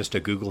far even just a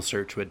Google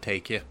search would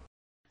take you.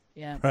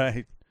 Yeah.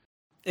 Right.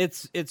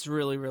 It's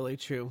really, really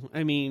true.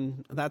 I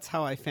mean, that's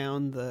how I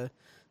found the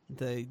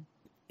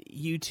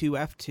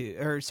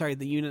U2F2, or sorry,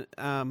 the unit,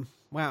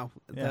 wow.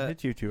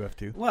 It's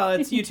U2F2. Well,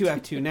 it's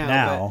U2F2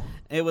 now.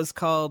 But it was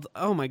called,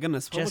 oh my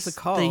goodness, what was it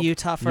called? The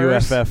Utah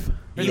Furs. UFF.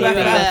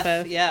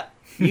 UFF, yeah.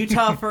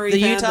 Utah Furry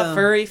Fandom. The Utah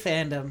Furry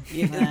Fandom.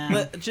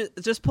 Yeah.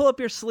 Just pull up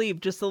your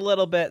sleeve just a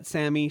little bit,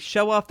 Sammy.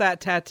 Show off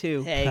that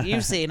tattoo. Hey,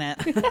 you've seen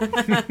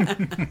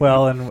it.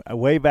 Well, and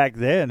way back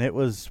then, it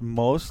was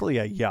mostly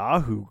a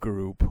Yahoo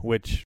group,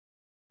 which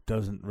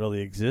doesn't really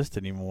exist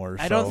anymore.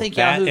 I don't think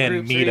Yahoo and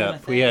groups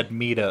Meetup. We had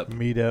Meetup.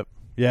 Meetup.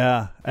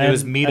 Yeah. It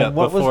was Meetup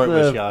before it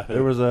was Yahoo.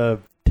 There was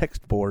a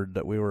text board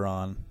that we were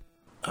on,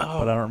 but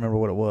I don't remember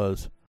what it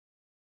was.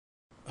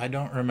 I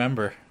don't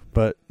remember.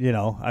 But,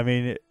 I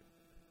mean,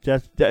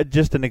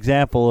 just an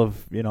example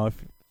of,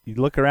 if you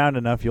look around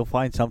enough, you'll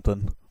find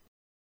something.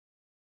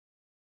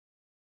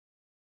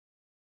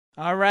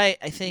 All right,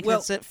 I think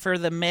that's it for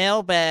the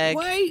mailbag.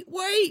 Wait.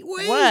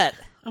 What?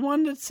 I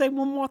wanted to say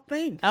one more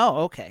thing.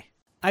 Oh, okay.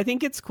 I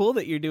think it's cool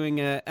that you're doing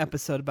an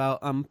episode about,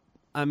 a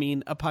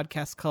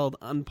podcast called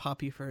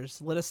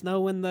Unpopufers. Let us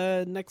know when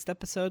the next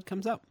episode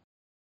comes out.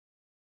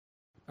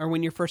 Or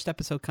when your first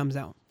episode comes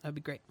out. That'd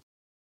be great.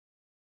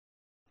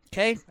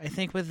 Okay, I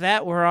think with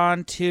that, we're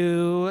on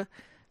to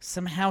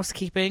some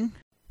housekeeping.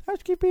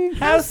 Housekeeping.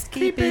 House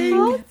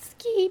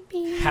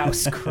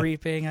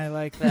creeping. I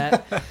like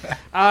that.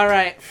 All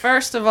right.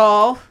 First of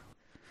all,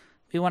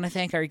 we want to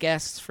thank our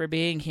guests for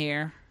being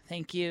here.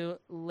 Thank you,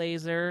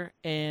 Laser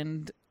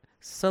and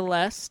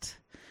Celeste.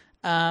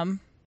 And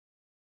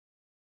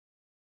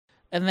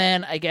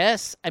then I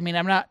guess, I'm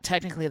not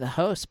technically the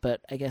host,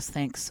 but I guess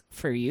thanks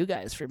for you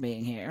guys for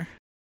being here.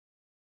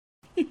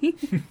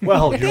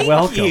 Well, you're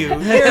welcome. You're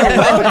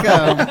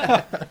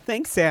welcome.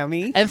 Thanks,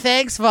 Sammy. And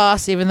thanks,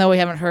 Voss, even though we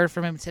haven't heard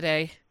from him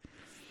today.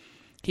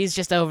 He's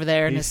just over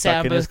there in his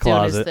sound booth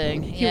doing his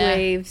thing. He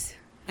waves.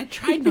 I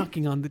tried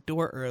knocking on the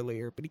door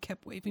earlier, but he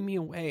kept waving me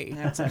away.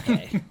 That's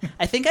okay.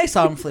 I think I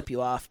saw him flip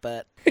you off,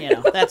 but,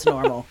 that's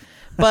normal.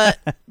 But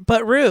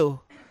Rue,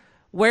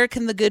 where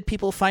can the good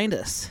people find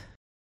us?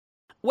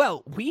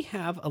 Well, we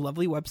have a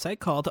lovely website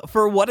called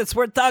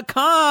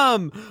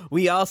forwhatitsworth.com.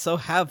 We also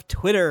have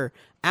Twitter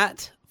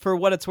at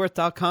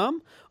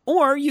forwhatitsworth.com,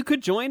 or you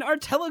could join our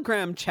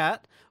Telegram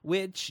chat,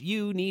 which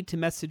you need to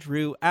message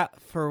Rue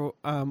at for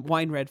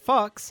Wine Red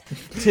Fox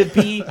to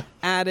be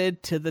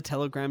added to the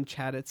Telegram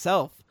chat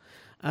itself.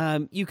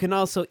 You can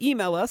also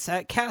email us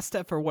at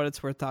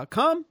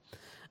cast@forwhatitsworth.com.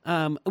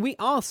 We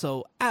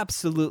also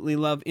absolutely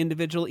love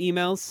individual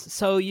emails,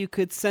 so you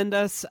could send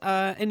us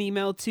an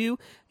email to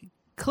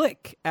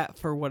Click at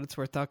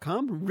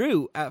forwhatitsworth.com,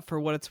 Rue at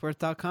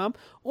forwhatitsworth.com,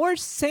 or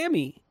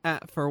Sammy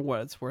at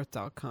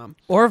forwhatitsworth.com.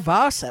 Or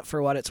Voss at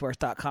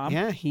forwhatitsworth.com.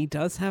 Yeah, he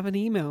does have an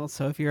email,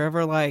 so if you're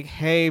ever like,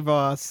 hey,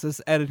 Voss,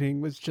 this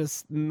editing was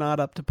just not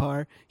up to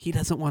par, he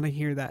doesn't want to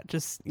hear that.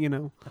 Just,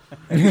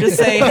 just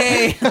say,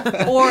 hey.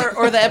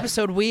 or the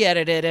episode we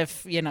edited,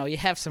 if, you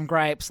have some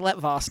gripes, let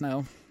Voss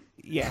know.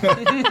 Yeah.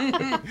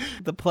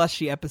 The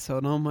plushie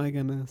episode, oh my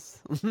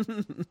goodness.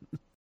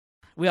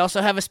 We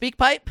also have a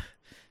SpeakPipe.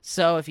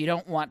 So if you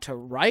don't want to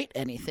write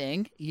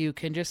anything, you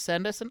can just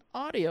send us an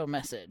audio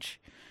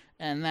message.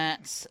 And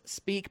that's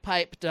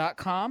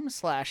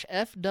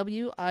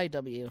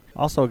speakpipe.com/FWIW.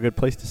 Also a good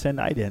place to send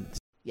idents.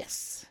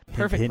 Yes.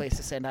 Perfect place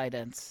to send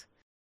idents.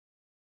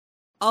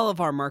 All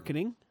of our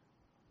marketing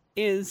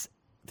is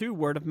through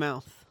word of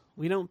mouth.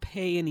 We don't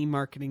pay any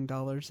marketing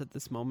dollars at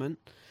this moment.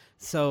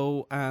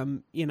 So,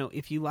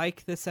 if you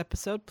like this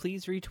episode,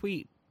 please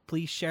retweet.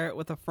 Please share it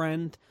with a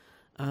friend.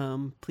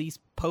 Please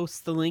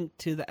post the link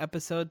to the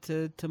episode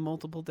to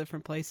multiple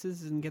different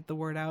places and get the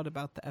word out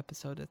about the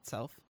episode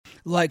itself.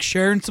 Like,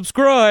 share, and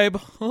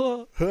subscribe.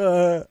 All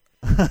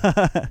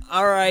right,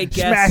 guys.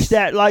 Smash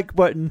that like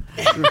button.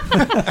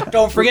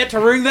 Don't forget to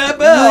ring that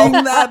bell.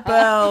 Ring that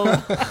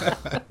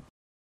bell.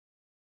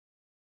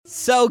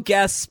 So,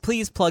 guests,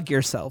 please plug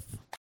yourself.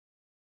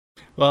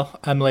 Well,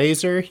 I'm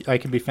Laser. I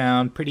can be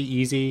found pretty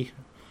easy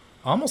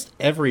almost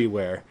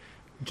everywhere.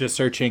 Just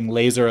searching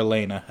Laser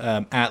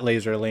Elena. At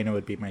Laser Elena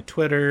would be my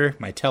Twitter,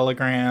 my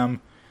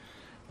Telegram.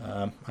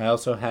 I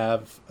also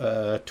have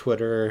a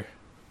Twitter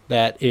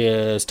that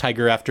is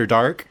Tiger After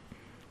Dark,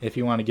 if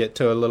you want to get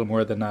to a little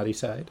more of the naughty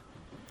side.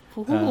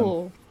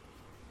 Ooh.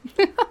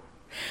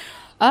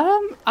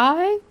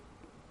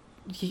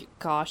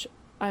 Gosh,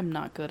 I'm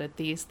not good at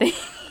these things.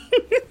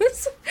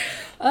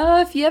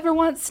 If you ever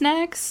want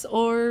snacks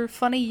or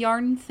funny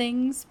yarn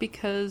things,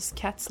 because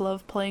cats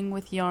love playing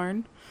with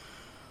yarn,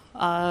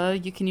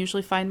 you can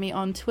usually find me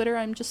on Twitter.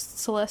 I'm just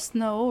Celeste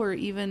No, or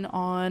even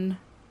on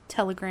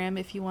Telegram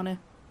if you want to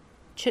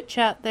chit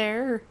chat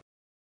there.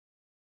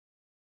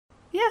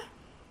 Yeah,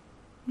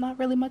 not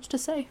really much to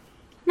say.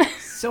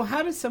 So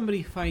how does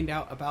somebody find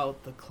out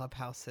about the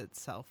clubhouse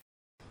itself?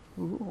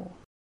 Ooh.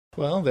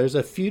 Well, there's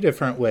a few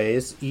different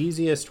ways.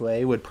 Easiest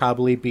way would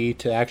probably be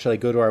to actually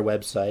go to our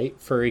website,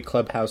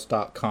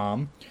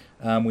 furryclubhouse.com.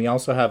 We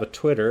also have a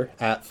Twitter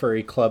at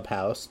Furry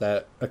Clubhouse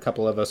that a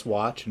couple of us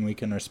watch, and we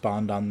can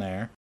respond on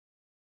there.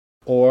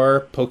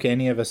 Or poke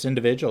any of us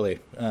individually.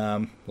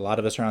 A lot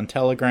of us are on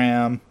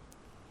Telegram.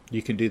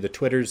 You can do the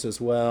Twitters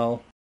as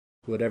well.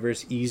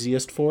 Whatever's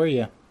easiest for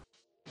you.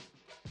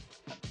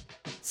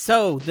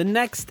 So, the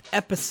next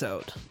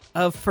episode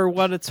of For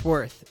What It's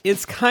Worth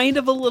is kind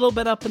of a little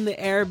bit up in the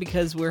air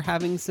because we're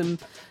having some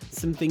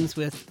things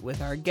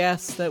with our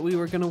guests that we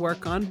were going to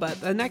work on. But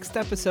the next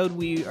episode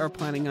we are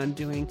planning on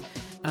doing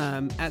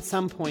at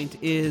some point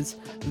is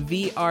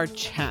VR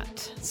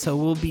chat. So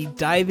we'll be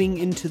diving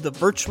into the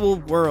virtual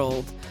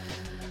world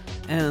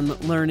and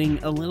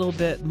learning a little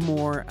bit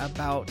more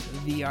about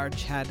VR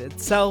chat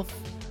itself.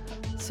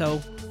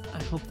 So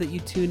I hope that you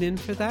tune in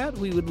for that.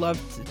 We would love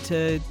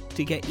to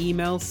get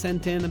emails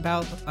sent in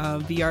about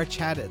VR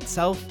chat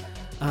itself.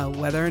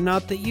 whether or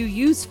not that you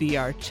use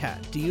VR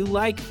chat. Do you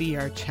like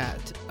VR chat?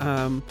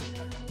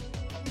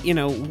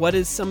 What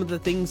is some of the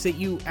things that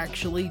you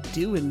actually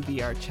do in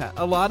VR chat?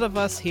 A lot of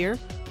us here,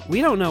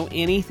 we don't know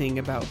anything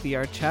about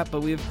VR chat,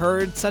 but we've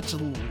heard such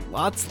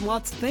lots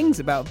of things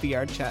about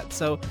VR chat.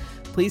 So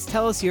please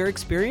tell us your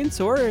experience,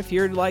 or if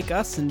you're like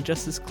us and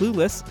just as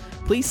clueless,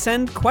 please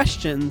send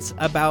questions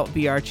about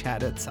VR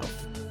chat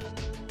itself.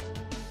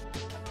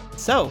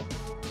 So,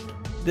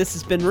 this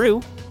has been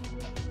Rue.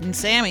 And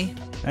Sammy.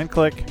 And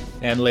Click.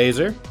 And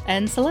Laser.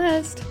 And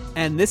Celeste.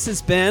 And this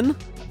has been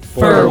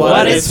For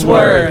What It's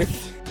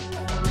Worth.